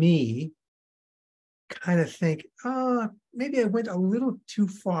 including me, kind of think, oh, maybe I went a little too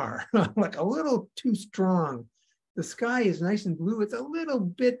far, like a little too strong. The sky is nice and blue. It's a little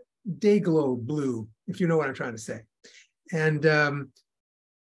bit day glow blue, if you know what I'm trying to say. And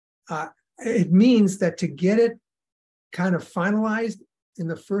it means that to get it kind of finalized in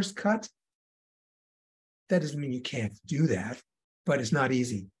the first cut, that doesn't mean you can't do that, but it's not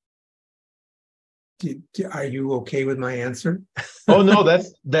easy. Are you okay with my answer? Oh no,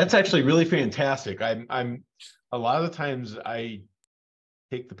 that's actually really fantastic. I'm a lot of the times I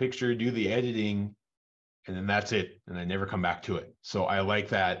take the picture, do the editing, and then that's it, and I never come back to it. So I like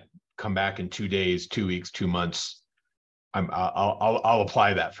that. Come back in 2 days, 2 weeks, 2 months. I'll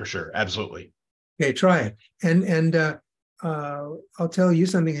apply that for sure. Absolutely. Okay, try it. And I'll tell you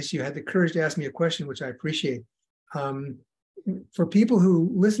something, as you had the courage to ask me a question, which I appreciate. For people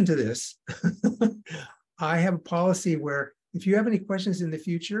who listen to this, I have a policy where if you have any questions in the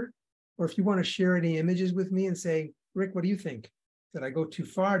future, or if you want to share any images with me and say, Rick, what do you think? Did I go too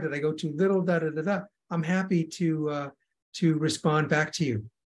far? Did I go too little? Da, da, da, da. I'm happy to respond back to you.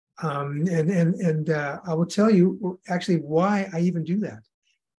 And I will tell you actually why I even do that.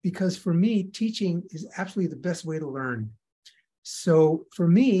 Because for me, teaching is absolutely the best way to learn. So for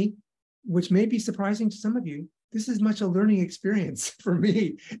me, which may be surprising to some of you, this is much a learning experience for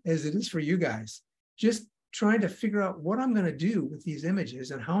me as it is for you guys. Just trying to figure out what I'm going to do with these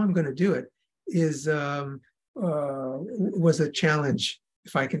images and how I'm going to do it is was a challenge,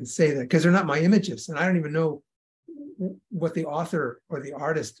 if I can say that, because they're not my images, and I don't even know what the author or the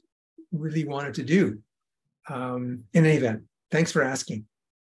artist really wanted to do. In any event, thanks for asking.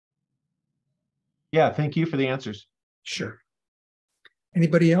 Yeah, thank you for the answers. Sure.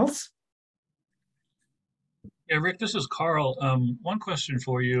 Anybody else? Yeah, Rick, this is Carl. One question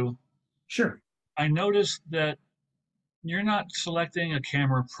for you. Sure. I noticed that you're not selecting a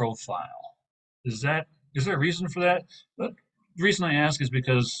camera profile. Is there a reason for that? But the reason I ask is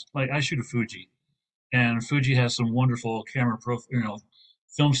because, like, I shoot a Fuji, and Fuji has some wonderful camera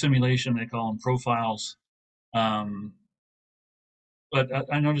film simulation. They call them profiles. But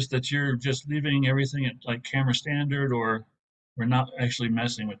I noticed that you're just leaving everything at like camera standard, or we're not actually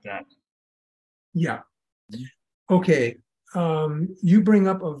messing with that. Yeah. Okay. You bring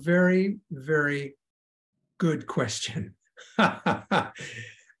up a very, very good question.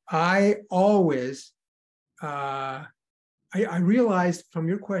 I always, I realized from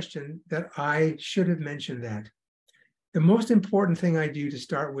your question that I should have mentioned that. The most important thing I do to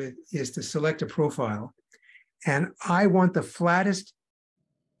start with is to select a profile. And I want the flattest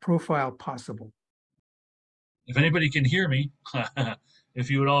profile possible. If anybody can hear me, if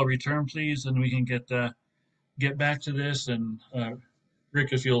you would all return, please, and we can get back to this. And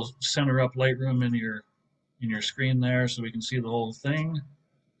Rick, if you'll center up Lightroom in your screen there, so we can see the whole thing,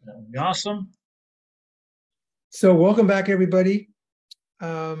 that would be awesome. So welcome back, everybody.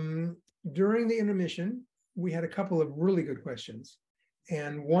 During the intermission, we had a couple of really good questions.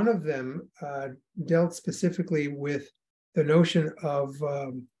 And one of them dealt specifically with the notion of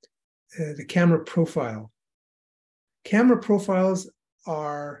the camera profile. Camera profiles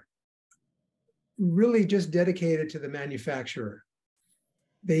are really just dedicated to the manufacturer.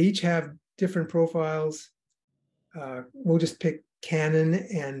 They each have different profiles. We'll just pick Canon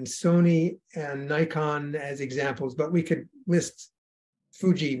and Sony and Nikon as examples, but we could list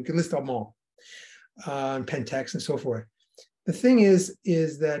Fuji, we could list them all, Pentax and so forth. The thing is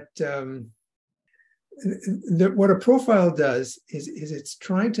that what a profile does is it's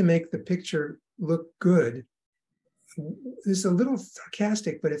trying to make the picture look good. This is a little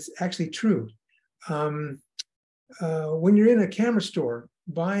sarcastic, but it's actually true. When you're in a camera store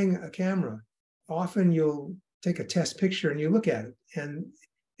buying a camera, often you'll take a test picture and you look at it, and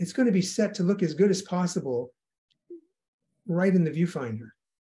it's going to be set to look as good as possible right in the viewfinder.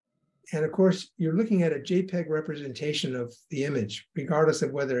 And of course, you're looking at a JPEG representation of the image, regardless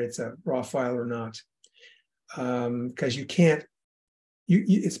of whether it's a raw file or not, because you can't.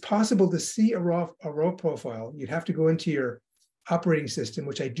 It's possible to see a raw profile. You'd have to go into your operating system,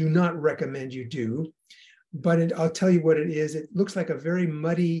 which I do not recommend you do, but I'll tell you what it is. It looks like a very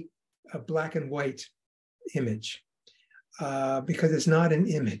muddy black and white image because it's not an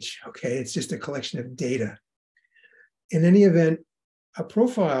image, okay? It's just a collection of data. In any event, a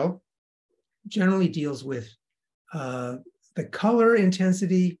profile generally deals with the color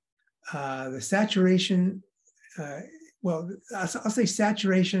intensity, the saturation, well, I'll say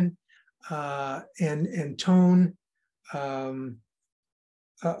saturation and tone of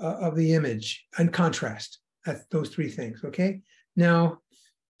the image and contrast. That's those three things, okay? Now,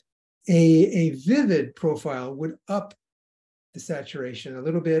 a vivid profile would up the saturation a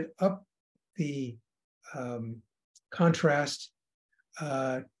little bit, up the contrast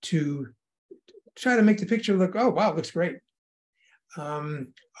to try to make the picture look, oh, wow, it looks great.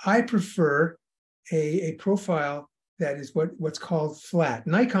 I prefer a profile that is what's called flat.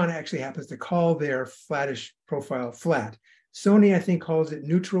 Nikon actually happens to call their flattish profile flat. Sony, I think, calls it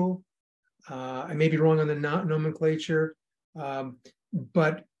neutral. I may be wrong on the nomenclature,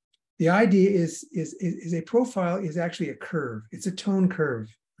 but the idea is a profile is actually a curve. It's a tone curve,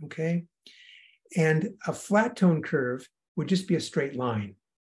 okay? And a flat tone curve would just be a straight line.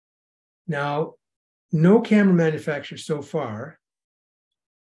 Now, no camera manufacturer so far,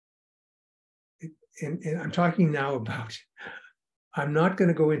 and I'm talking now about, I'm not going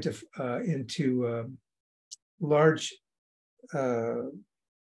to go into large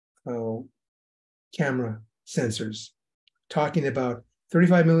camera sensors, talking about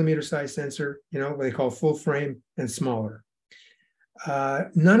 35 millimeter size sensor, you know, what they call full frame and smaller.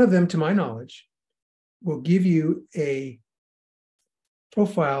 None of them, to my knowledge, will give you a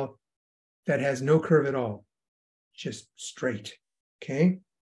profile that has no curve at all, just straight, okay?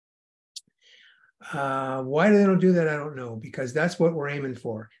 Why they don't do that, I don't know, because that's what we're aiming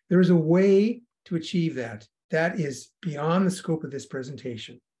for. There is a way to achieve that. That is beyond the scope of this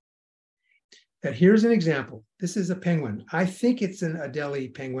presentation. That here's an example. This is a penguin. I think it's an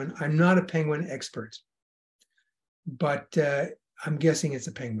Adelie penguin. I'm not a penguin expert, but I'm guessing it's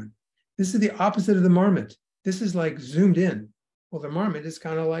a penguin. This is the opposite of the marmot. This is like zoomed in. Well, the marmot is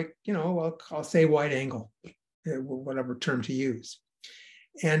kind of like, you know, I'll say wide angle, whatever term to use.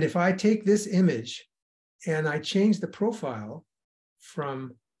 And if I take this image and I change the profile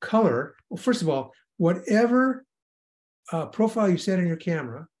from color, well, first of all, whatever profile you set in your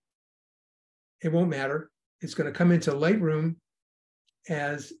camera, it won't matter. It's going to come into Lightroom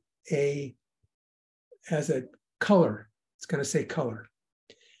as a color. It's going to say color.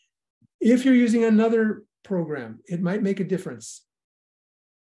 If you're using another program, it might make a difference.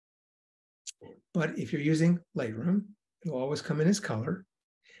 But if you're using Lightroom, it'll always come in as color.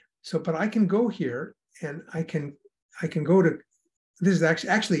 So, but I can go here and I can go to, this is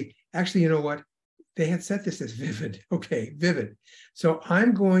actually, you know what? They had set this as vivid. Okay, vivid. So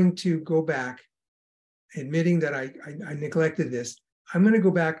I'm going to go back, admitting that I neglected this. I'm going to go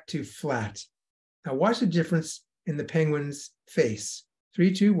back to flat. Now watch the difference in the penguin's face.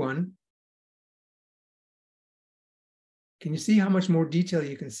 3, 2, 1. Can you see how much more detail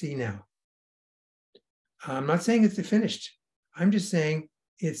you can see now? I'm not saying it's finished. I'm just saying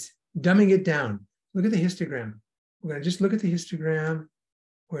it's dumbing it down. Look at the histogram. We're going to just look at the histogram.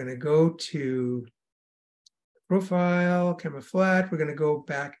 We're going to go to profile, camera flat. We're going to go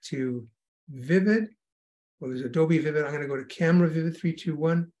back to vivid. Well, there's Adobe Vivid. I'm going to go to camera vivid 3, 2,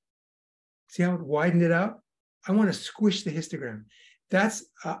 1. See how it widened it out? I want to squish the histogram. That's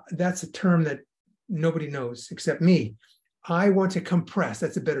a term that nobody knows except me. I want to compress.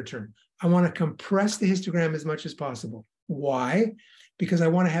 That's a better term. I want to compress the histogram as much as possible. Why? Because I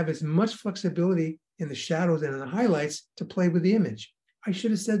want to have as much flexibility in the shadows and in the highlights to play with the image. I should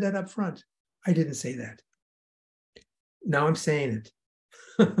have said that up front. I didn't say that. Now I'm saying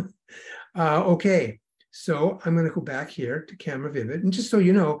it. Okay, so I'm going to go back here to camera vivid. And just so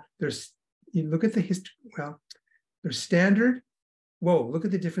you know, you look at the history, well, there's standard. Whoa, look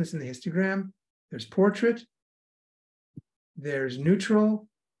at the difference in the histogram. There's portrait. There's neutral.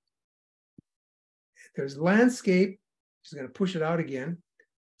 There's landscape. Just going to push it out again.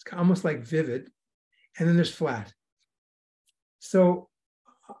 It's almost like vivid. And then there's flat. So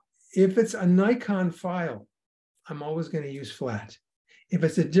if it's a Nikon file, I'm always going to use flat. If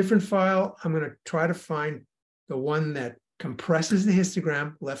it's a different file, I'm going to try to find the one that compresses the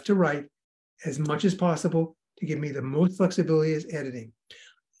histogram left to right as much as possible to give me the most flexibility as editing.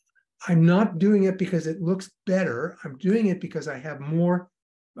 I'm not doing it because it looks better. I'm doing it because I have more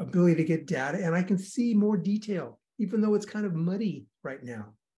ability to get data and I can see more detail, even though it's kind of muddy right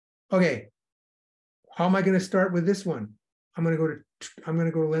now. Okay, how am I going to start with this one? I'm going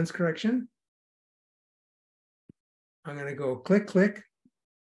to go to lens correction. I'm going to go click, click.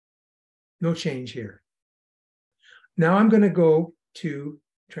 No change here. Now I'm going to go to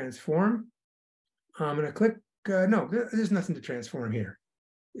transform. I'm going to click, no, there's nothing to transform here.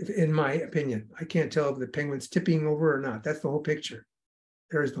 In my opinion, I can't tell if the penguin's tipping over or not. That's the whole picture.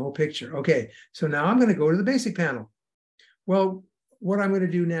 There's the whole picture. Okay, so now I'm going to go to the basic panel. Well, what I'm going to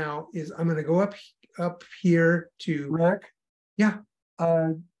do now is I'm going to go up here to Rick? Yeah.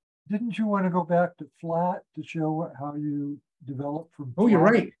 Didn't you want to go back to flat to show how you develop from Oh, you're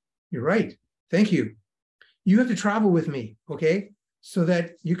flat? right. You're right. Thank you. You have to travel with me, okay? So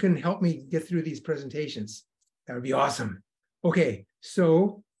that you can help me get through these presentations. That would be awesome. Okay,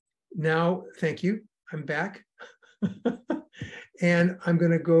 so now, thank you. I'm back. And I'm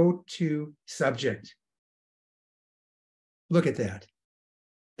going to go to subject. Look at that.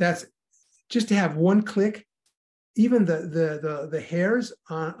 That's just to have one click. Even the hairs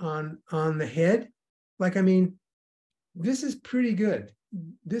on the head, like, I mean, this is pretty good.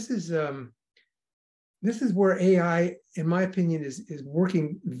 This is where AI, in my opinion, is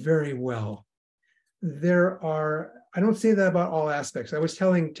working very well. There are, I don't say that about all aspects. I was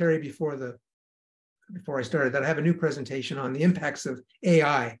telling Terry before I started that I have a new presentation on the impacts of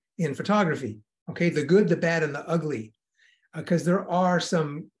AI in photography. Okay, the good, the bad, and the ugly, because there are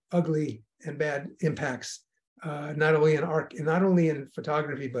some ugly and bad impacts, not only in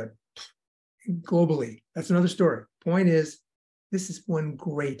photography, but globally. That's another story. Point is, this is one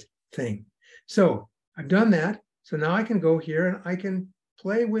great thing. So I've done that. So now I can go here and I can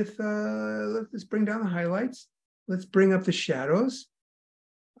play with, let's bring down the highlights. Let's bring up the shadows.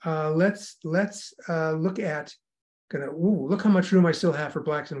 Let's look at, look how much room I still have for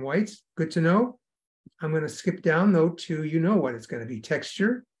blacks and whites. Good to know. I'm going to skip down though to, you know what it's going to be,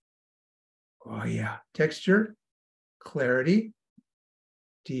 texture. Oh yeah, texture, clarity,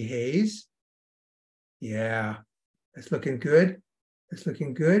 dehaze. Yeah, that's looking good. That's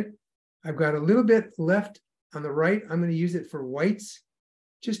looking good. I've got a little bit left on the right. I'm going to use it for whites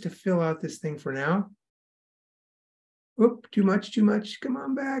just to fill out this thing for now. Oop, too much, too much. Come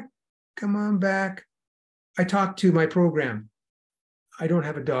on back. Come on back. I talked to my program. I don't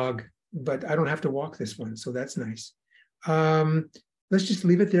have a dog, but I don't have to walk this one, so that's nice. Let's just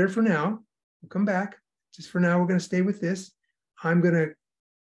leave it there for now. We'll come back. Just for now, we're going to stay with this. I'm going to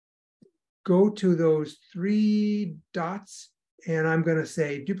go to those three dots, and I'm going to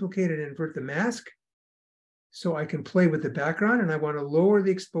say duplicate and invert the mask so I can play with the background, and I want to lower the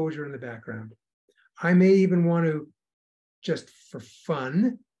exposure in the background. I may even want to, just for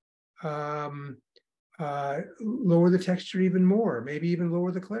fun, lower the texture even more, maybe even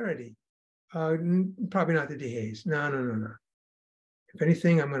lower the clarity. Probably not the dehaze. No. If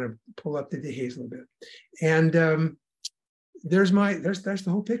anything, I'm going to pull up the dehaze a little bit. And there's the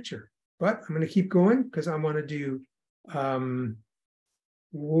whole picture. But I'm going to keep going because I want to do, I'm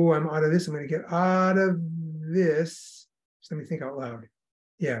out of this. I'm going to get out of this. Just let me think out loud.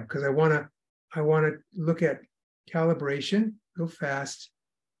 Yeah, because I want to look at calibration. Go fast.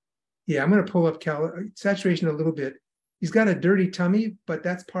 Yeah, I'm going to pull up saturation a little bit. He's got a dirty tummy, but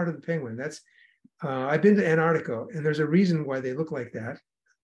that's part of the penguin. That's I've been to Antarctica, and there's a reason why they look like that.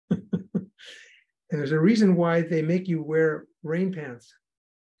 And there's a reason why they make you wear rain pants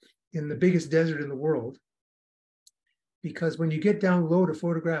in the biggest desert in the world. Because when you get down low to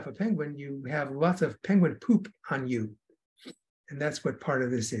photograph a penguin, you have lots of penguin poop on you. And that's what part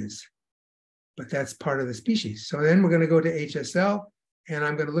of this is. But that's part of the species. So then we're going to go to HSL, and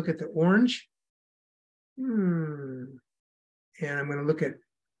I'm going to look at the orange. And I'm going to look at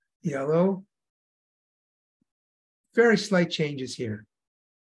yellow. Very slight changes here.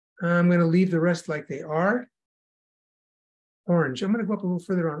 I'm going to leave the rest like they are. Orange. I'm going to go up a little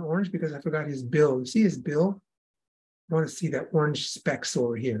further on orange because I forgot his bill. You see his bill? I want to see that orange specks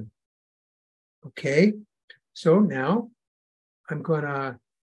over here. Okay. So now I'm going to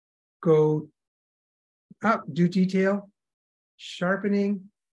go up, do detail, sharpening,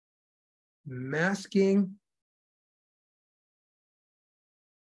 masking,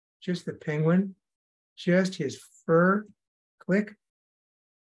 just the penguin, just his fur, click.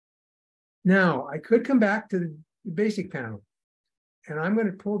 Now I could come back to the basic panel, and I'm going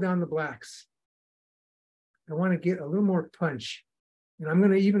to pull down the blacks. I want to get a little more punch, and I'm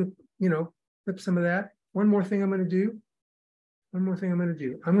going to even, flip some of that. One more thing I'm going to do. I'm going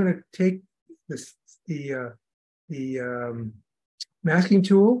to take the masking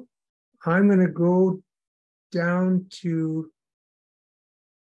tool. I'm going to go down to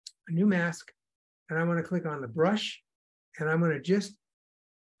a new mask, and I'm going to click on the brush, and I'm going to just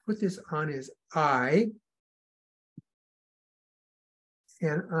put this on his eye,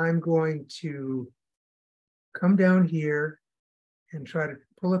 and I'm going to come down here and try to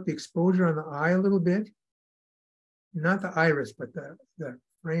pull up the exposure on the eye a little bit. Not the iris, but the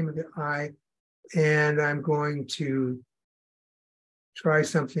frame of the eye. And I'm going to try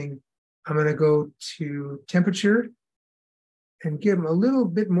something. I'm going to go to temperature and give him a little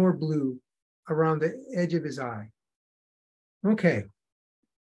bit more blue around the edge of his eye. Okay.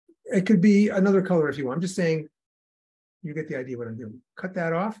 It could be another color if you want. I'm just saying, you get the idea what I'm doing. Cut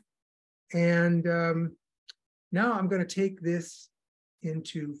that off. And now I'm going to take this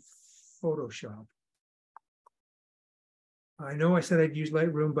into Photoshop. I know I said I'd use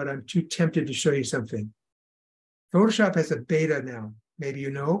Lightroom, but I'm too tempted to show you something. Photoshop has a beta now, maybe you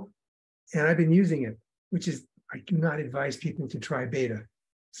know, and I've been using it, which is, I do not advise people to try beta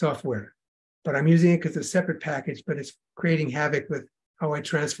software, but I'm using it because it's a separate package, but it's creating havoc with how I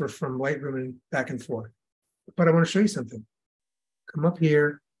transfer from Lightroom and back and forth. But I want to show you something. Come up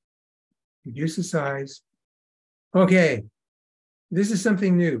here, reduce the size. Okay, this is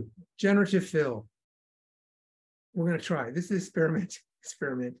something new, generative fill. We're going to try. This is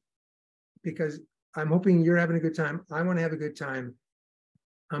experiment, because I'm hoping you're having a good time. I want to have a good time.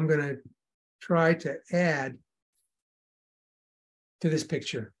 I'm going to try to add to this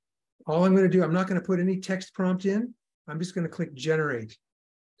picture. All I'm going to do, I'm not going to put any text prompt in. I'm just going to click generate.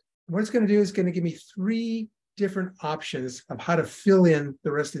 What it's going to do is going to give me 3 different options of how to fill in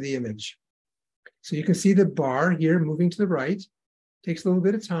the rest of the image. So you can see the bar here moving to the right. Takes a little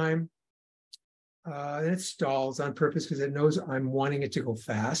bit of time. And it stalls on purpose because it knows I'm wanting it to go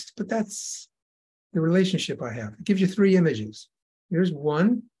fast, but that's the relationship I have. It gives you 3 images. Here's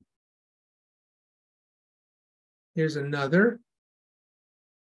one. Here's another.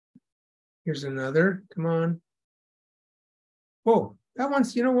 Here's another. Come on. Oh, that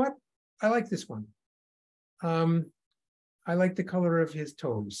one's, you know what? I like this one. I like the color of his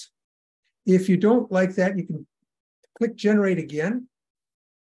toes. If you don't like that, you can click generate again,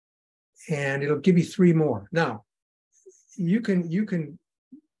 and it'll give you 3 more. Now, you can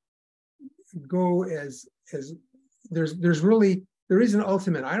go as there is an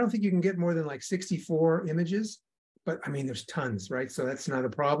ultimate. I don't think you can get more than like 64 images, but I mean, there's tons, right? So that's not a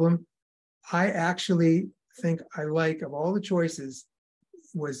problem. I actually think I like, of all the choices,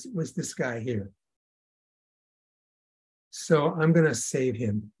 was this guy here. So I'm going to save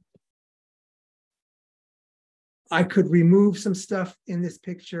him. I could remove some stuff in this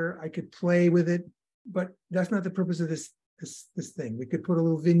picture. I could play with it, but that's not the purpose of this thing. We could put a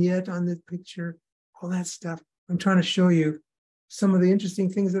little vignette on the picture, all that stuff. I'm trying to show you some of the interesting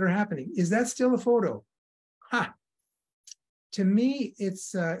things that are happening. Is that still a photo? Ha! To me,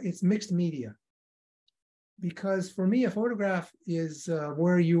 it's mixed media. Because for me, a photograph is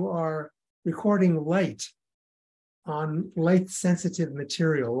where you are recording light on light-sensitive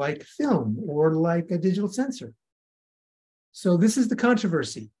material, like film or like a digital sensor. So this is the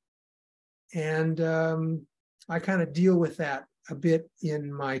controversy. And I kind of deal with that a bit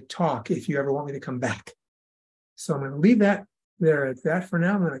in my talk if you ever want me to come back. So I'm going to leave that there at that for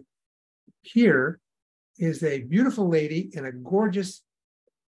now. Here is a beautiful lady in a gorgeous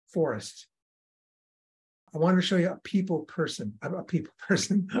forest. I wanted to show you a person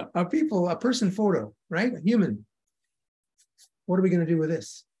photo, right? A human. What are we going to do with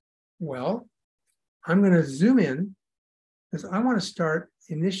this? Well, I'm going to zoom in because I want to start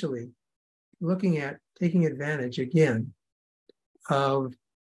initially looking at taking advantage again of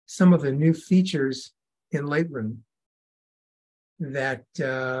some of the new features in Lightroom that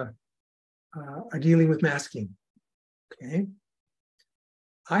are dealing with masking. Okay.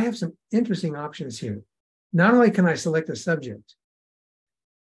 I have some interesting options here. Not only can I select a subject,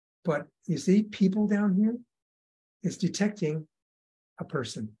 but you see people down here? It's detecting a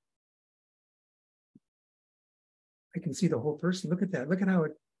person. I can see the whole person. Look at that. Look at how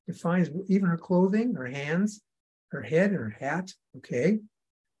it defines even her clothing, her hands, her head, and her hat. Okay.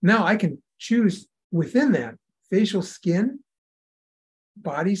 Now I can choose within that facial skin,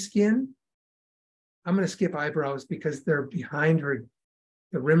 body skin. I'm going to skip eyebrows because they're behind her,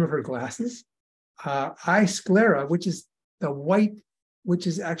 the rim of her glasses. Eye sclera, which is the white, which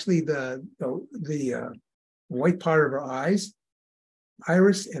is actually the white part of her eyes,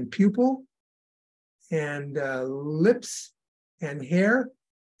 iris and pupil, and lips and hair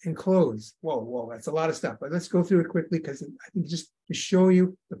and clothes. Whoa, that's a lot of stuff. But let's go through it quickly because I think just to show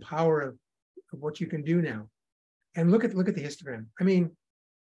you the power of what you can do now. And look at the histogram. I mean,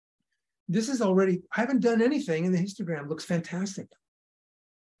 this is already, I haven't done anything and the histogram looks fantastic.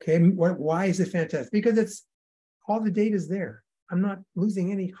 Okay, why is it fantastic? Because it's all the data is there. I'm not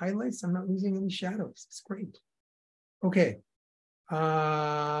losing any highlights. I'm not losing any shadows. It's great. Okay,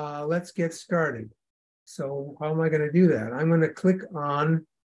 let's get started. So how am I going to do that? I'm going to click on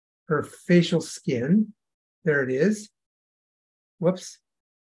her facial skin. There it is. Whoops.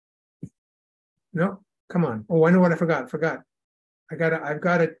 No, come on. Oh, I know what I forgot. I've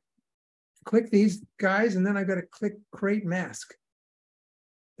got to click these guys, and then I've got to click create mask.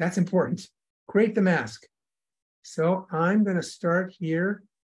 That's important. Create the mask. So I'm going to start here.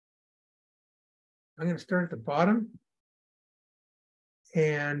 I'm going to start at the bottom.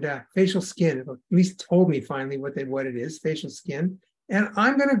 And facial skin, it at least told me finally what it is, facial skin. And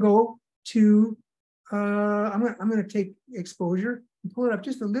I'm going to go to, I'm going to take exposure and pull it up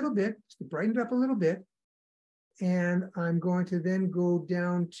just a little bit, just to brighten it up a little bit. And I'm going to then go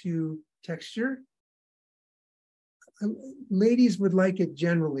down to texture. Ladies would like it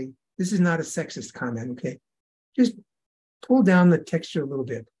generally. This is not a sexist comment, okay? Just pull down the texture a little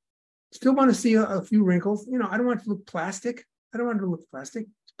bit. Still want to see a few wrinkles. You know, I don't want it to look plastic. I don't want it to look plastic.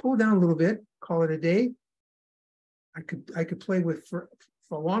 Just pull down a little bit, call it a day. I could play with for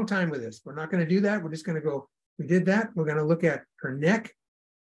a long time with this. We're not going to do that. We're just going to go, we did that. We're going to look at her neck.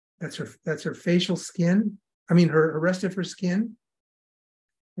 That's her facial skin. I mean, her rest of her skin.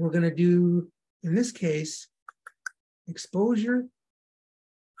 We're going to do, in this case, exposure.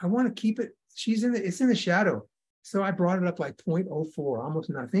 I want to keep it, it's in the shadow. So I brought it up like 0.04, almost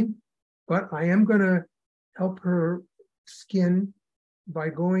nothing. But I am going to help her skin by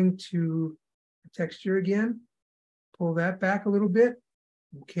going to texture again. Pull that back a little bit.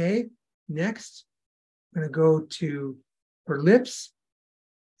 Okay. Next, I'm going to go to her lips.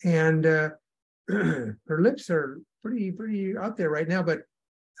 And her lips are pretty out there right now, but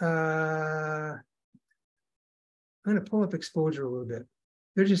I'm going to pull up exposure a little bit.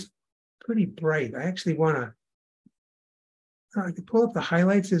 They're just pretty bright. I actually want to I can pull up the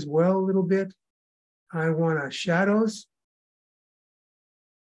highlights as well a little bit. I want shadows.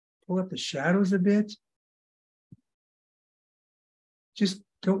 Pull up the shadows a bit. Just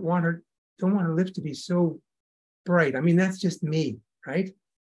don't want her lips to be so bright. I mean, that's just me, right?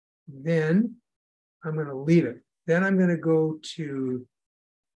 Then I'm going to leave it. Then I'm going to go to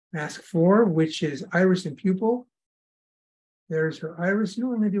mask 4, which is iris and pupil. There's her iris. You know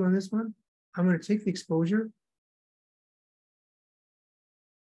what I'm going to do on this one? I'm going to take the exposure.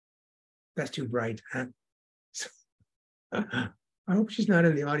 That's too bright. Huh? So, I hope she's not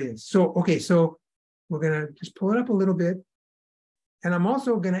in the audience. So, okay, so we're going to just pull it up a little bit. And I'm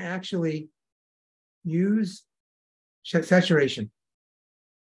also going to actually use saturation.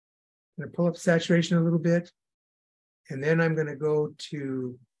 I'm going to pull up saturation a little bit. And then I'm going to go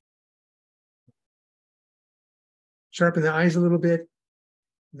to sharpen the eyes a little bit.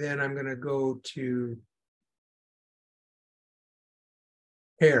 Then I'm going to go to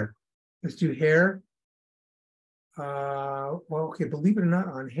hair. Let's do hair. Well, okay, believe it or not,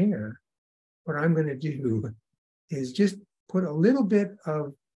 on hair, what I'm going to do is just put a little bit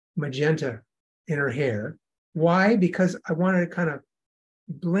of magenta in her hair. Why? Because I wanted to kind of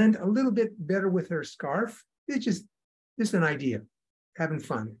blend a little bit better with her scarf. It's just an idea, having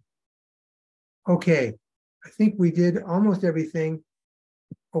fun. Okay, I think we did almost everything.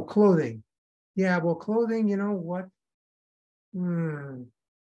 Oh, clothing. Yeah, well, clothing, you know what?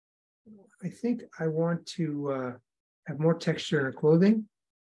 I think I want to have more texture in her clothing.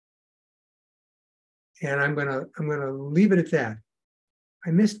 And I'm gonna leave it at that. I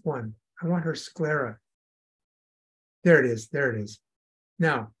missed one. I want her sclera. There it is. There it is.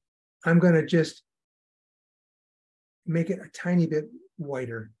 Now, I'm gonna just make it a tiny bit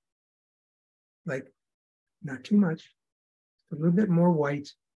whiter. Like, not too much. A little bit more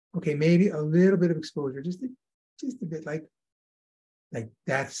white. Okay, maybe a little bit of exposure. Just a bit, like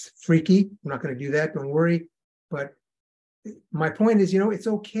that's freaky. I'm not going to do that. Don't worry. But my point is, you know, it's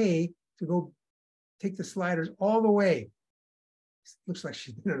okay to go take the sliders all the way. Looks like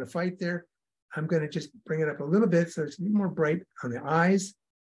she's been in a fight there. I'm going to just bring it up a little bit so it's a little more bright on the eyes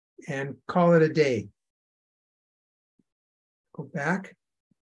and call it a day. Go back.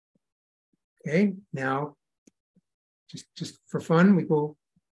 Okay, now just for fun, we go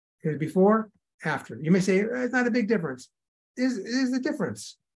here's before, after. You may say it's not a big difference. Is the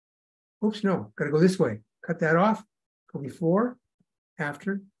difference? Oops, no, got to go this way. Cut that off. Go before,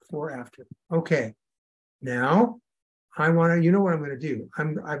 after, before, after. Okay. Now I want to. You know what I'm going to do?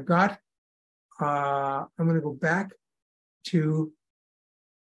 I'm going to go back to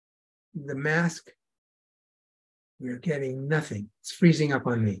the mask. We're getting nothing. It's freezing up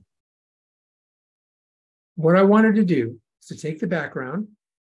on me. What I wanted to do is to take the background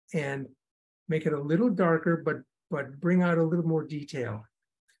and make it a little darker, but bring out a little more detail.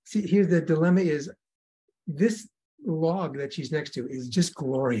 See, here the dilemma is this log that she's next to is just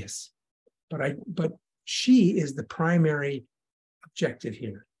glorious, but she is the primary objective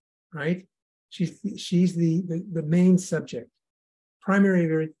here, right? She's the main subject,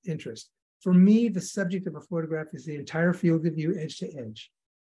 primary interest. For me, the subject of a photograph is the entire field of view, edge to edge.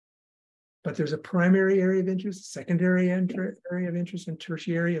 But there's a primary area of interest, secondary area of interest, and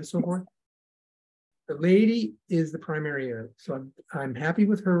tertiary, and so forth. The lady is the primary area. So I'm happy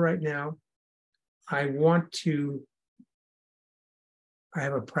with her right now. I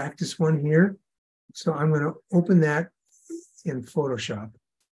have a practice one here. So I'm going to open that in Photoshop.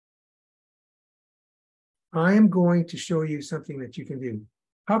 I am going to show you something that you can do.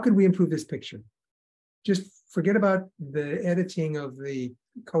 How could we improve this picture? Just forget about the editing of the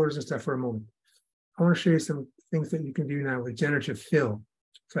colors and stuff for a moment. I want to show you some things that you can do now with generative fill.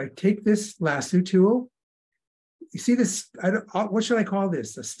 So I take this lasso tool. You see this? What should I call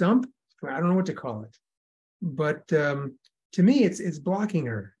this? A stump? I don't know what to call it. But to me, it's blocking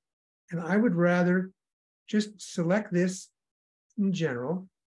her. And I would rather just select this in general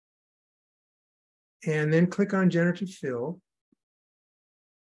and then click on generative fill,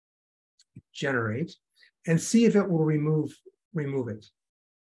 generate, and see if it will remove it.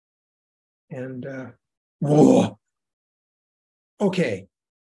 And whoa, okay.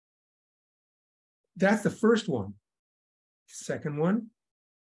 That's the first one. Second one,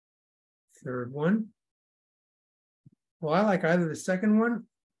 third one. Well, I like either the second one,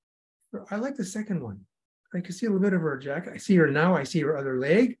 or I like the second one. I can see a little bit of her jacket. I see her now. I see her other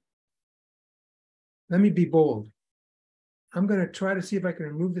leg. Let me be bold. I'm going to try to see if I can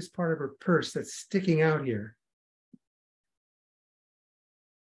remove this part of her purse that's sticking out here.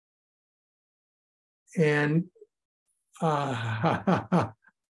 And I'm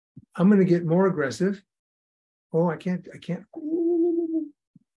going to get more aggressive. Oh, I can't. Okay,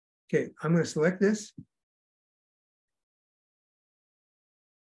 I'm going to select this.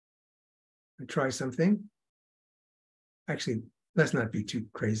 And try something. Actually, let's not be too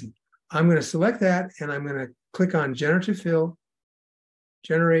crazy. I'm going to select that and I'm going to click on generative fill,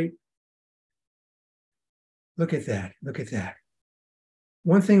 generate. Look at that. Look at that.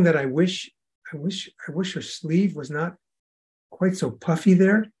 One thing that I wish her sleeve was not quite so puffy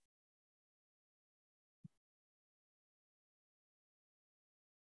there.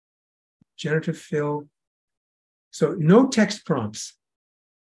 Generative fill. So no text prompts.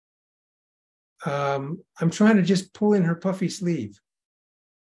 I'm trying to just pull in her puffy sleeve.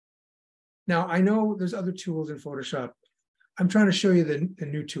 Now, I know there's other tools in Photoshop. I'm trying to show you the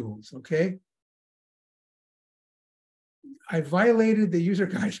new tools, okay? I violated the user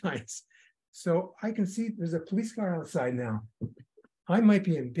guidelines. So I can see there's a police car outside now. I might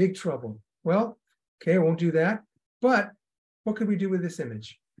be in big trouble. Well, okay, I won't do that. But what could we do with this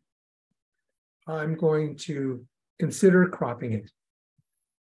image? I'm going to consider cropping it.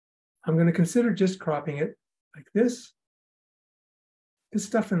 I'm going to consider just cropping it like this. This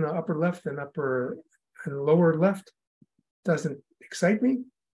stuff in the upper left and lower left doesn't excite me.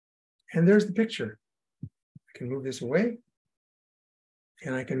 And there's the picture. I can move this away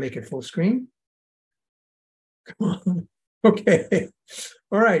and I can make it full screen. Come on. Okay.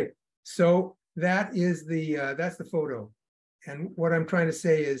 All right. So that is that's the photo. And what I'm trying to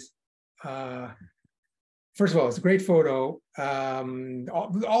say is, first of all, it's a great photo.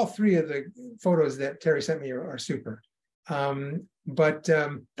 All three of the photos that Terry sent me are super. But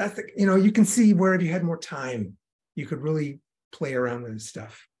that's you can see where if you had more time, you could really play around with this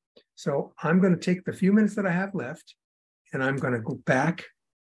stuff. So I'm going to take the few minutes that I have left, and I'm going to go back,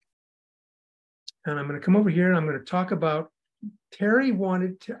 and I'm going to come over here, and I'm going to talk about Terry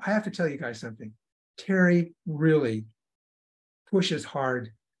wanted to. I have to tell you guys something. Terry really pushes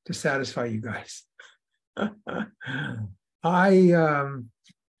hard to satisfy you guys. I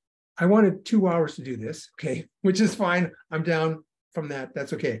wanted 2 hours to do this, okay, which is fine. I'm down from that.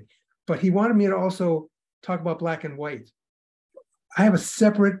 That's okay. But he wanted me to also talk about black and white. I have a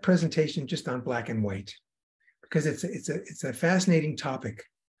separate presentation just on black and white because it's a fascinating topic.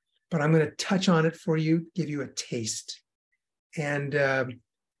 But I'm going to touch on it for you, give you a taste, and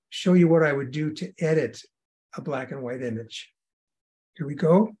show you what I would do to edit a black and white image. Here we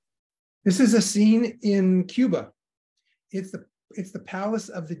go. This is a scene in Cuba. It's the palace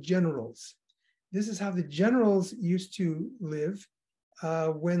of the generals. This is how the generals used to live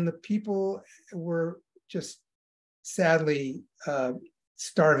when the people were just sadly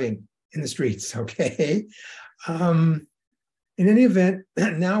starving in the streets, okay? In any event,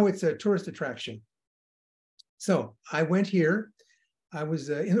 now it's a tourist attraction. So I went here. I was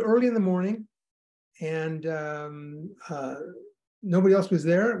early in the morning, and nobody else was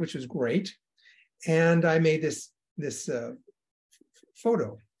there, which was great. And I made this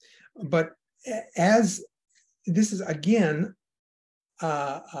photo. But as this is again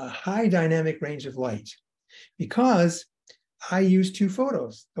a high dynamic range of light, because I use two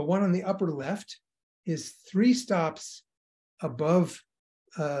photos. The one on the upper left is 3 stops above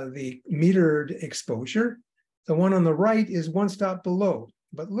the metered exposure. The one on the right is 1 stop below.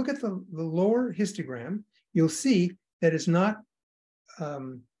 But look at the lower histogram. You'll see that it's not,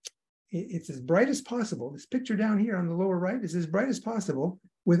 it's as bright as possible. This picture down here on the lower right is as bright as possible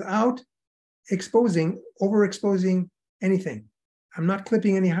without overexposing anything. I'm not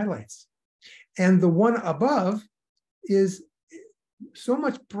clipping any highlights. And the one above is so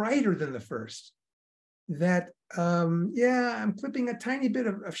much brighter than the first that, yeah, I'm clipping a tiny bit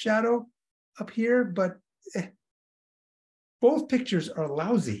of shadow up here, but both pictures are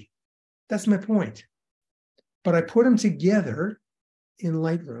lousy. That's my point. But I put them together in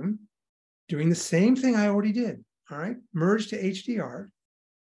Lightroom, doing the same thing I already did, all right? Merge to HDR,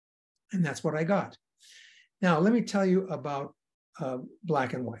 and that's what I got. Now, let me tell you about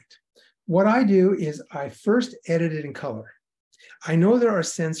black and white. What I do is I first edit it in color. I know there are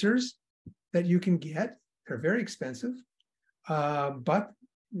sensors that you can get. They're very expensive, but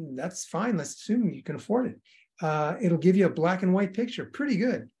that's fine. Let's assume you can afford it. It'll give you a black and white picture. Pretty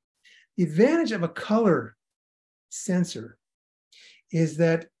good. The advantage of a color sensor is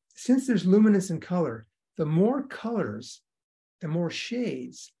that since there's luminance and color, the more colors, the more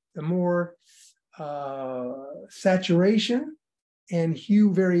shades, the more saturation and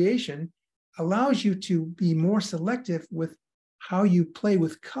hue variation allows you to be more selective with how you play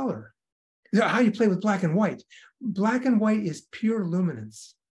with color, how you play with black and white. Black and white is pure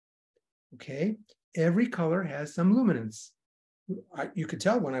luminance, okay? Every color has some luminance. You could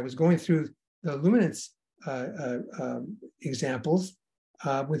tell when I was going through the luminance examples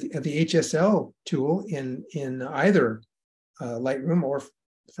with the HSL tool in either Lightroom or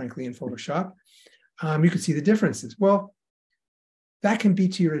frankly in Photoshop, you could see the differences. Well, that can be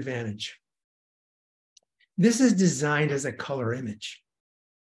to your advantage. This is designed as a color image.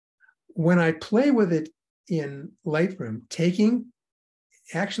 When I play with it in Lightroom,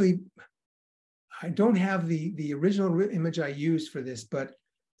 actually, I don't have the original image I used for this, but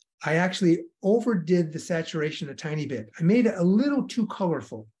I actually overdid the saturation a tiny bit. I made it a little too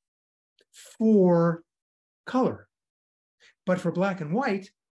colorful for color. But for black and white,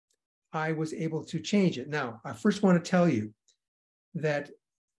 I was able to change it. Now, I first want to tell you that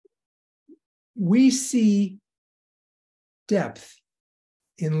we see depth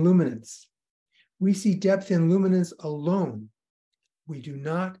in luminance. We see depth in luminance alone. We do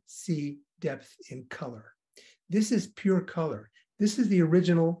not see depth in color. This is pure color. This is the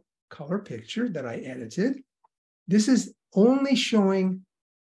original color picture that I edited. This is only showing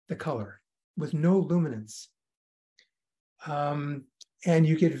the color with no luminance. And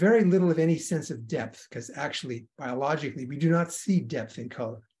you get very little of any sense of depth because actually, biologically, we do not see depth in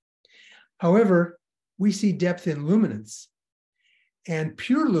color. However, we see depth in luminance. And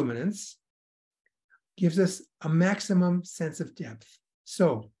pure luminance gives us a maximum sense of depth.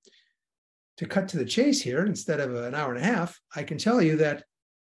 So to cut to the chase here, instead of an hour and a half, I can tell you that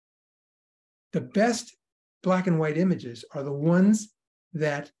the best black and white images are the ones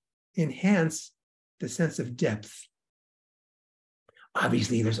that enhance the sense of depth.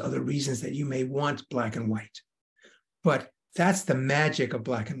 Obviously, there's other reasons that you may want black and white, but that's the magic of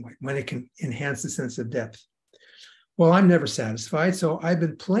black and white, when it can enhance the sense of depth. Well, I'm never satisfied, so I've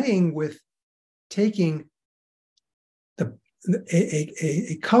been playing with taking a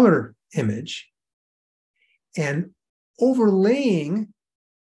color image and overlaying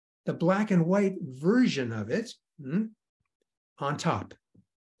the black and white version of it on top,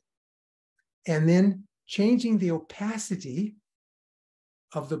 and then changing the opacity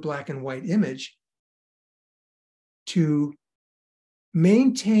of the black and white image to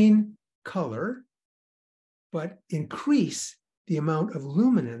maintain color, but increase the amount of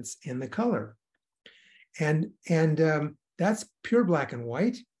luminance in the color. And that's pure black and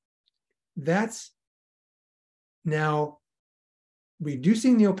white. That's now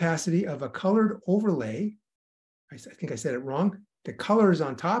reducing the opacity of a colored overlay. I think I said it wrong. The color is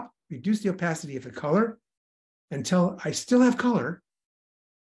on top, reduce the opacity of the color until I still have color,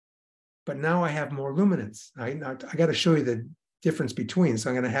 but now I have more luminance. I got to show you the difference between. So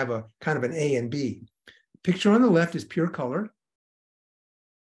I'm going to have a kind of an A and B. The picture on the left is pure color.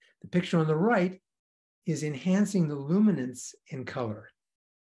 The picture on the right is enhancing the luminance in color.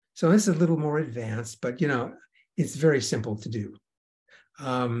 So this is a little more advanced, but it's very simple to do.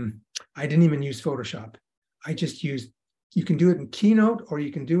 I didn't even use Photoshop. I just used, you can do it in Keynote or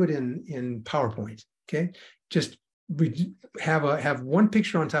you can do it in PowerPoint, okay? Just have one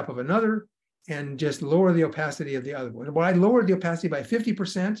picture on top of another and just lower the opacity of the other one. Well, I lowered the opacity by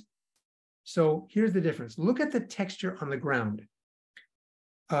 50%. So here's the difference. Look at the texture on the ground.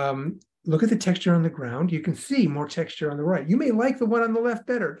 Look at the texture on the ground. You can see more texture on the right. You may like the one on the left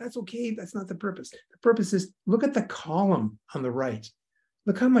better. That's okay. That's not the purpose. The purpose is look at the column on the right.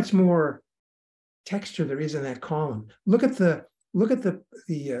 Look how much more texture there is in that column. Look at the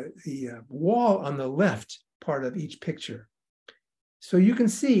wall on the left part of each picture. So you can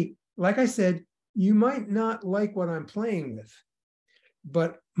see, like I said, you might not like what I'm playing with,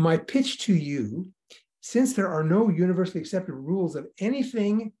 but my pitch to you, since there are no universally accepted rules of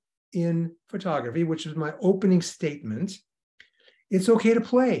anything in photography, which is my opening statement, it's okay to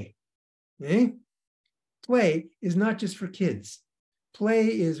play. Okay? Play is not just for kids. Play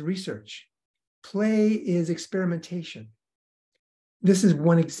is research. Play is experimentation. This is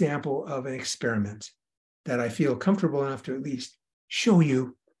one example of an experiment that I feel comfortable enough to at least show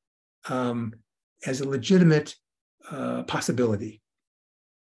you as a legitimate possibility.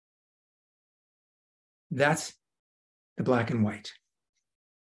 That's the black and white.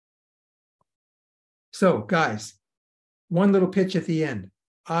 So, guys, one little pitch at the end.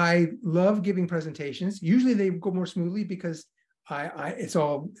 I love giving presentations. Usually they go more smoothly because it's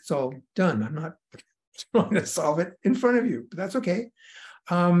all done. I'm not trying to solve it in front of you, but that's okay.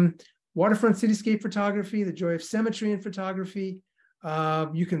 Waterfront cityscape photography, the joy of symmetry in photography.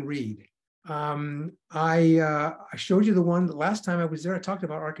 You can read. I showed you the one the last time I was there. I talked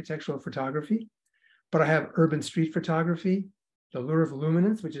about architectural photography, but I have urban street photography, the lure of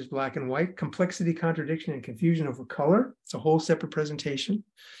luminance, which is black and white, complexity, contradiction, and confusion over color. It's a whole separate presentation.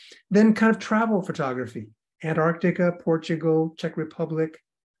 Then kind of travel photography, Antarctica, Portugal, Czech Republic,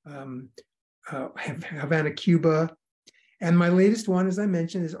 Havana, Cuba. And my latest one, as I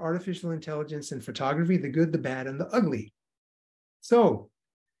mentioned, is artificial intelligence in photography, the good, the bad, and the ugly. So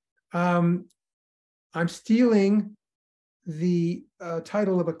I'm stealing the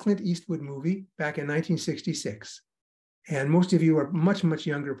title of a Clint Eastwood movie back in 1966. And most of you are much, much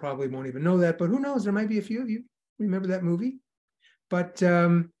younger, probably won't even know that, but who knows, there might be a few of you remember that movie. But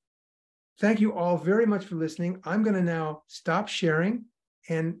thank you all very much for listening. I'm going to now stop sharing,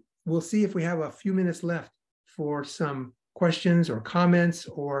 and we'll see if we have a few minutes left for some questions or comments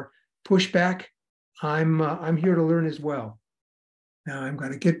or pushback. I'm here to learn as well. Now I'm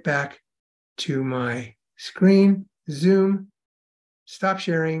going to get back to my screen, Zoom, stop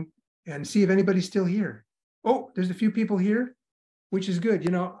sharing, and see if anybody's still here. Oh, there's a few people here, which is good. You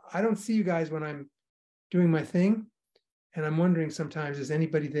know, I don't see you guys when I'm doing my thing, and I'm wondering sometimes, is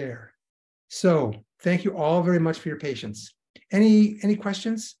anybody there? So thank you all very much for your patience. Any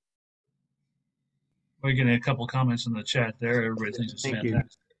questions? We're getting a couple comments in the chat there. Everybody thinks it's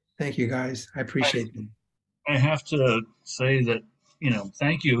fantastic. Thank you, guys. I appreciate them. I have to say that,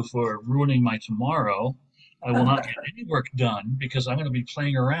 thank you for ruining my tomorrow. I will not get any work done because I'm going to be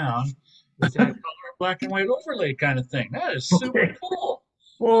playing around with that color black and white overlay kind of thing. That is super cool.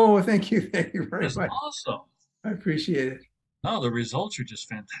 Oh, thank you. Thank you very That's much. awesome. I appreciate it. No, the results are just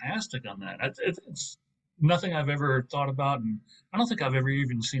fantastic on that. It's nothing I've ever thought about, and I don't think I've ever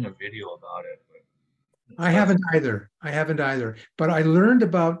even seen a video about it. I haven't either. But I learned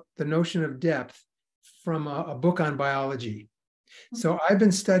about the notion of depth from a book on biology. So I've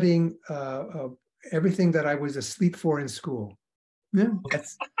been studying everything that I was asleep for in school. Yeah,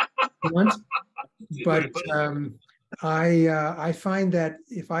 that's blunt. But I find that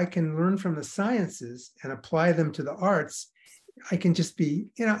if I can learn from the sciences and apply them to the arts, I can just be,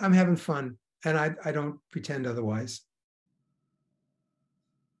 I'm having fun, and I don't pretend otherwise.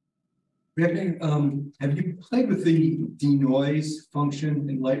 Rick, have you played with the denoise function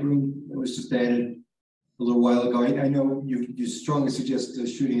in Lightroom that was just added a little while ago? I know you strongly suggest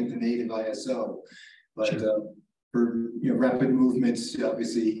shooting at the native ISO, but sure. For rapid movements,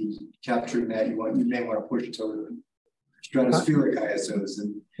 obviously capturing that, you may want to push it to stratospheric ISOs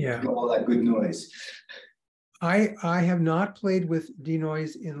and all that good noise. I have not played with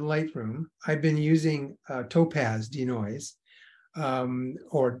denoise in Lightroom. I've been using Topaz denoise.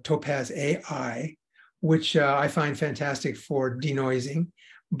 Or Topaz AI, which I find fantastic for denoising.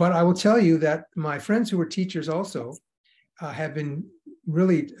 But I will tell you that my friends who are teachers also have been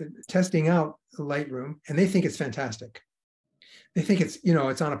really testing out Lightroom, and they think it's fantastic. They think it's,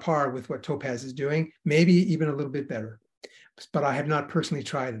 it's on a par with what Topaz is doing, maybe even a little bit better. But I have not personally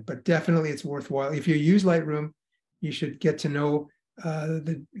tried it, but definitely it's worthwhile. If you use Lightroom, you should get to know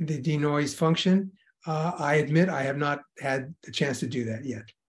the denoise function. I admit I have not had the chance to do that yet.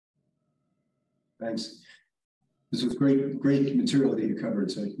 Thanks. This was great material that you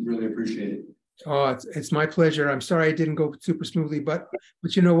covered, so I really appreciate it. Oh, it's my pleasure. I'm sorry I didn't go super smoothly, but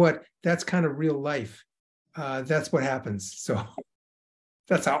you know what? That's kind of real life. That's what happens. So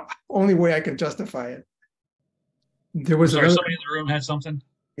that's the only way I can justify it. There was Sorry, another, somebody in the room had something.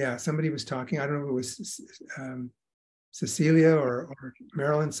 yeah, somebody was talking. I don't know if it was Cecilia or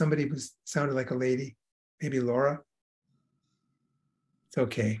Marilyn. Somebody sounded like a lady, maybe Laura. It's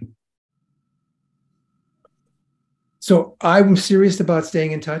okay. So I'm serious about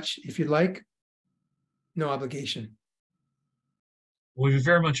staying in touch. If you'd like, no obligation. We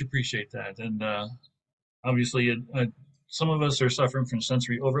very much appreciate that. And obviously, some of us are suffering from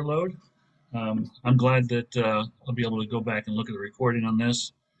sensory overload. I'm glad that I'll be able to go back and look at the recording on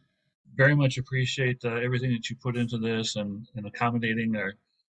this. Very much appreciate everything that you put into this and accommodating our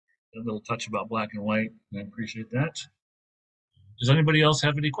little touch about black and white. I appreciate that. Does anybody else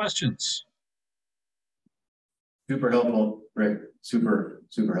have any questions? Super helpful, Rick. Super,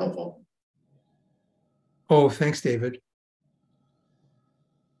 super helpful. Oh, thanks, David.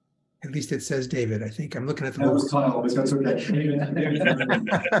 At least it says David. I think I'm looking at the. That was Kyle, but that's okay. There's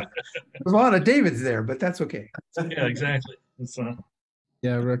a lot of Davids there, but that's okay. Yeah, exactly. It's,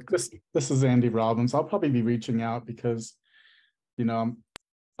 Yeah, Rick, this is Andy Robbins. I'll probably be reaching out because, you know,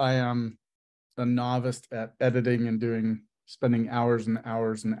 I am a novice at editing and spending hours and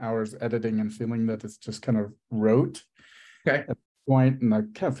hours and hours editing and feeling that it's just kind of rote Okay. at the point, and I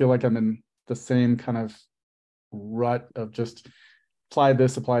kind of feel like I'm in the same kind of rut of just apply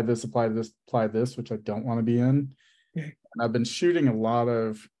this, apply this, apply this, apply this, which I don't want to be in. Okay. And I've been shooting a lot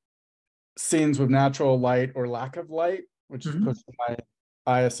of scenes with natural light or lack of light, which puts my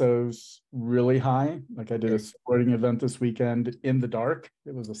ISOs really high. Like I did a sporting event this weekend in the dark.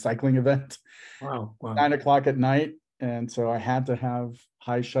 It was a cycling event. Wow. 9 o'clock at night. And so I had to have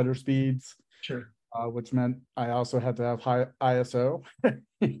high shutter speeds. Sure. Which meant I also had to have high ISO.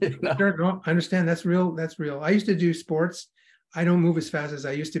 You know? Sure. No, I understand. That's real. That's real. I used to do sports. I don't move as fast as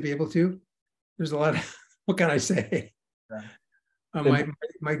I used to be able to. There's a lot of, what can I say? Yeah.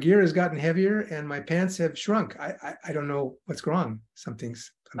 My gear has gotten heavier and my pants have shrunk. I don't know what's wrong.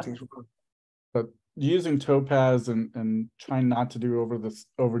 Something's wrong. But using topaz and trying not to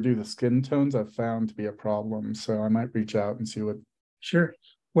overdo the skin tones, I've found to be a problem. So I might reach out and see what. Sure.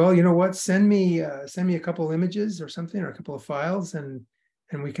 Well, you know what? Send me a couple of images or something, or a couple of files, and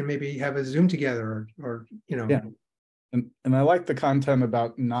we can maybe have a Zoom together, or you know. Yeah. And I like the content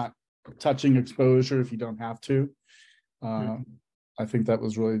about not touching exposure if you don't have to. I think that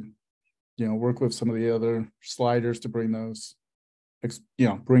was really, work with some of the other sliders to bring those,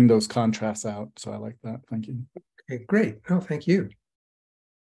 bring those contrasts out. So I like that. Thank you. Okay, great. Oh, thank you.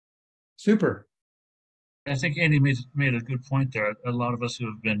 Super. I think Andy made a good point there. A lot of us who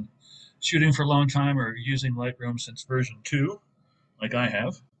have been shooting for a long time or using Lightroom since version 2, like I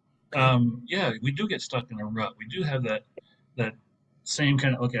have, yeah, we do get stuck in a rut. We do have that same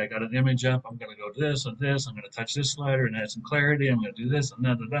kind of, okay, I got an image up, I'm going to go to this and this, I'm going to touch this slider and add some clarity, I'm going to do this and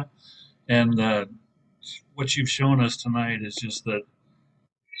that. And what you've shown us tonight is just that,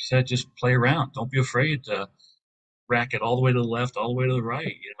 just play around. Don't be afraid to rack it all the way to the left, all the way to the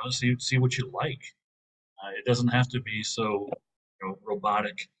right, see what you like. It doesn't have to be so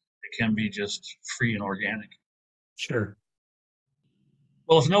robotic. It can be just free and organic. Sure.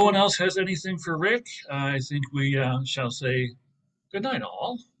 Well, if no one else has anything for Rick, I think we shall say good night,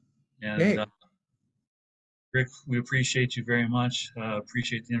 all. And Rick, we appreciate you very much.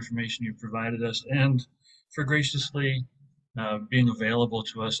 Appreciate the information you provided us, and for graciously being available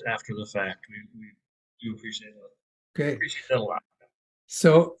to us after the fact. We do appreciate it. Okay. Appreciate that a lot.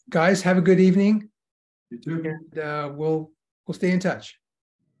 So, guys, have a good evening. You too. And we'll stay in touch.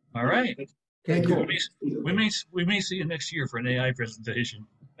 All right. Okay, cool. We may see you next year for an AI presentation.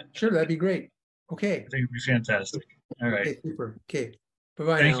 Sure, that'd be great. Okay. I think it'd be fantastic. All right. Okay, super. Okay.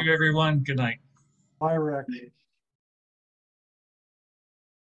 Bye-bye. Thank you, everyone. Good night. Bye, Rick.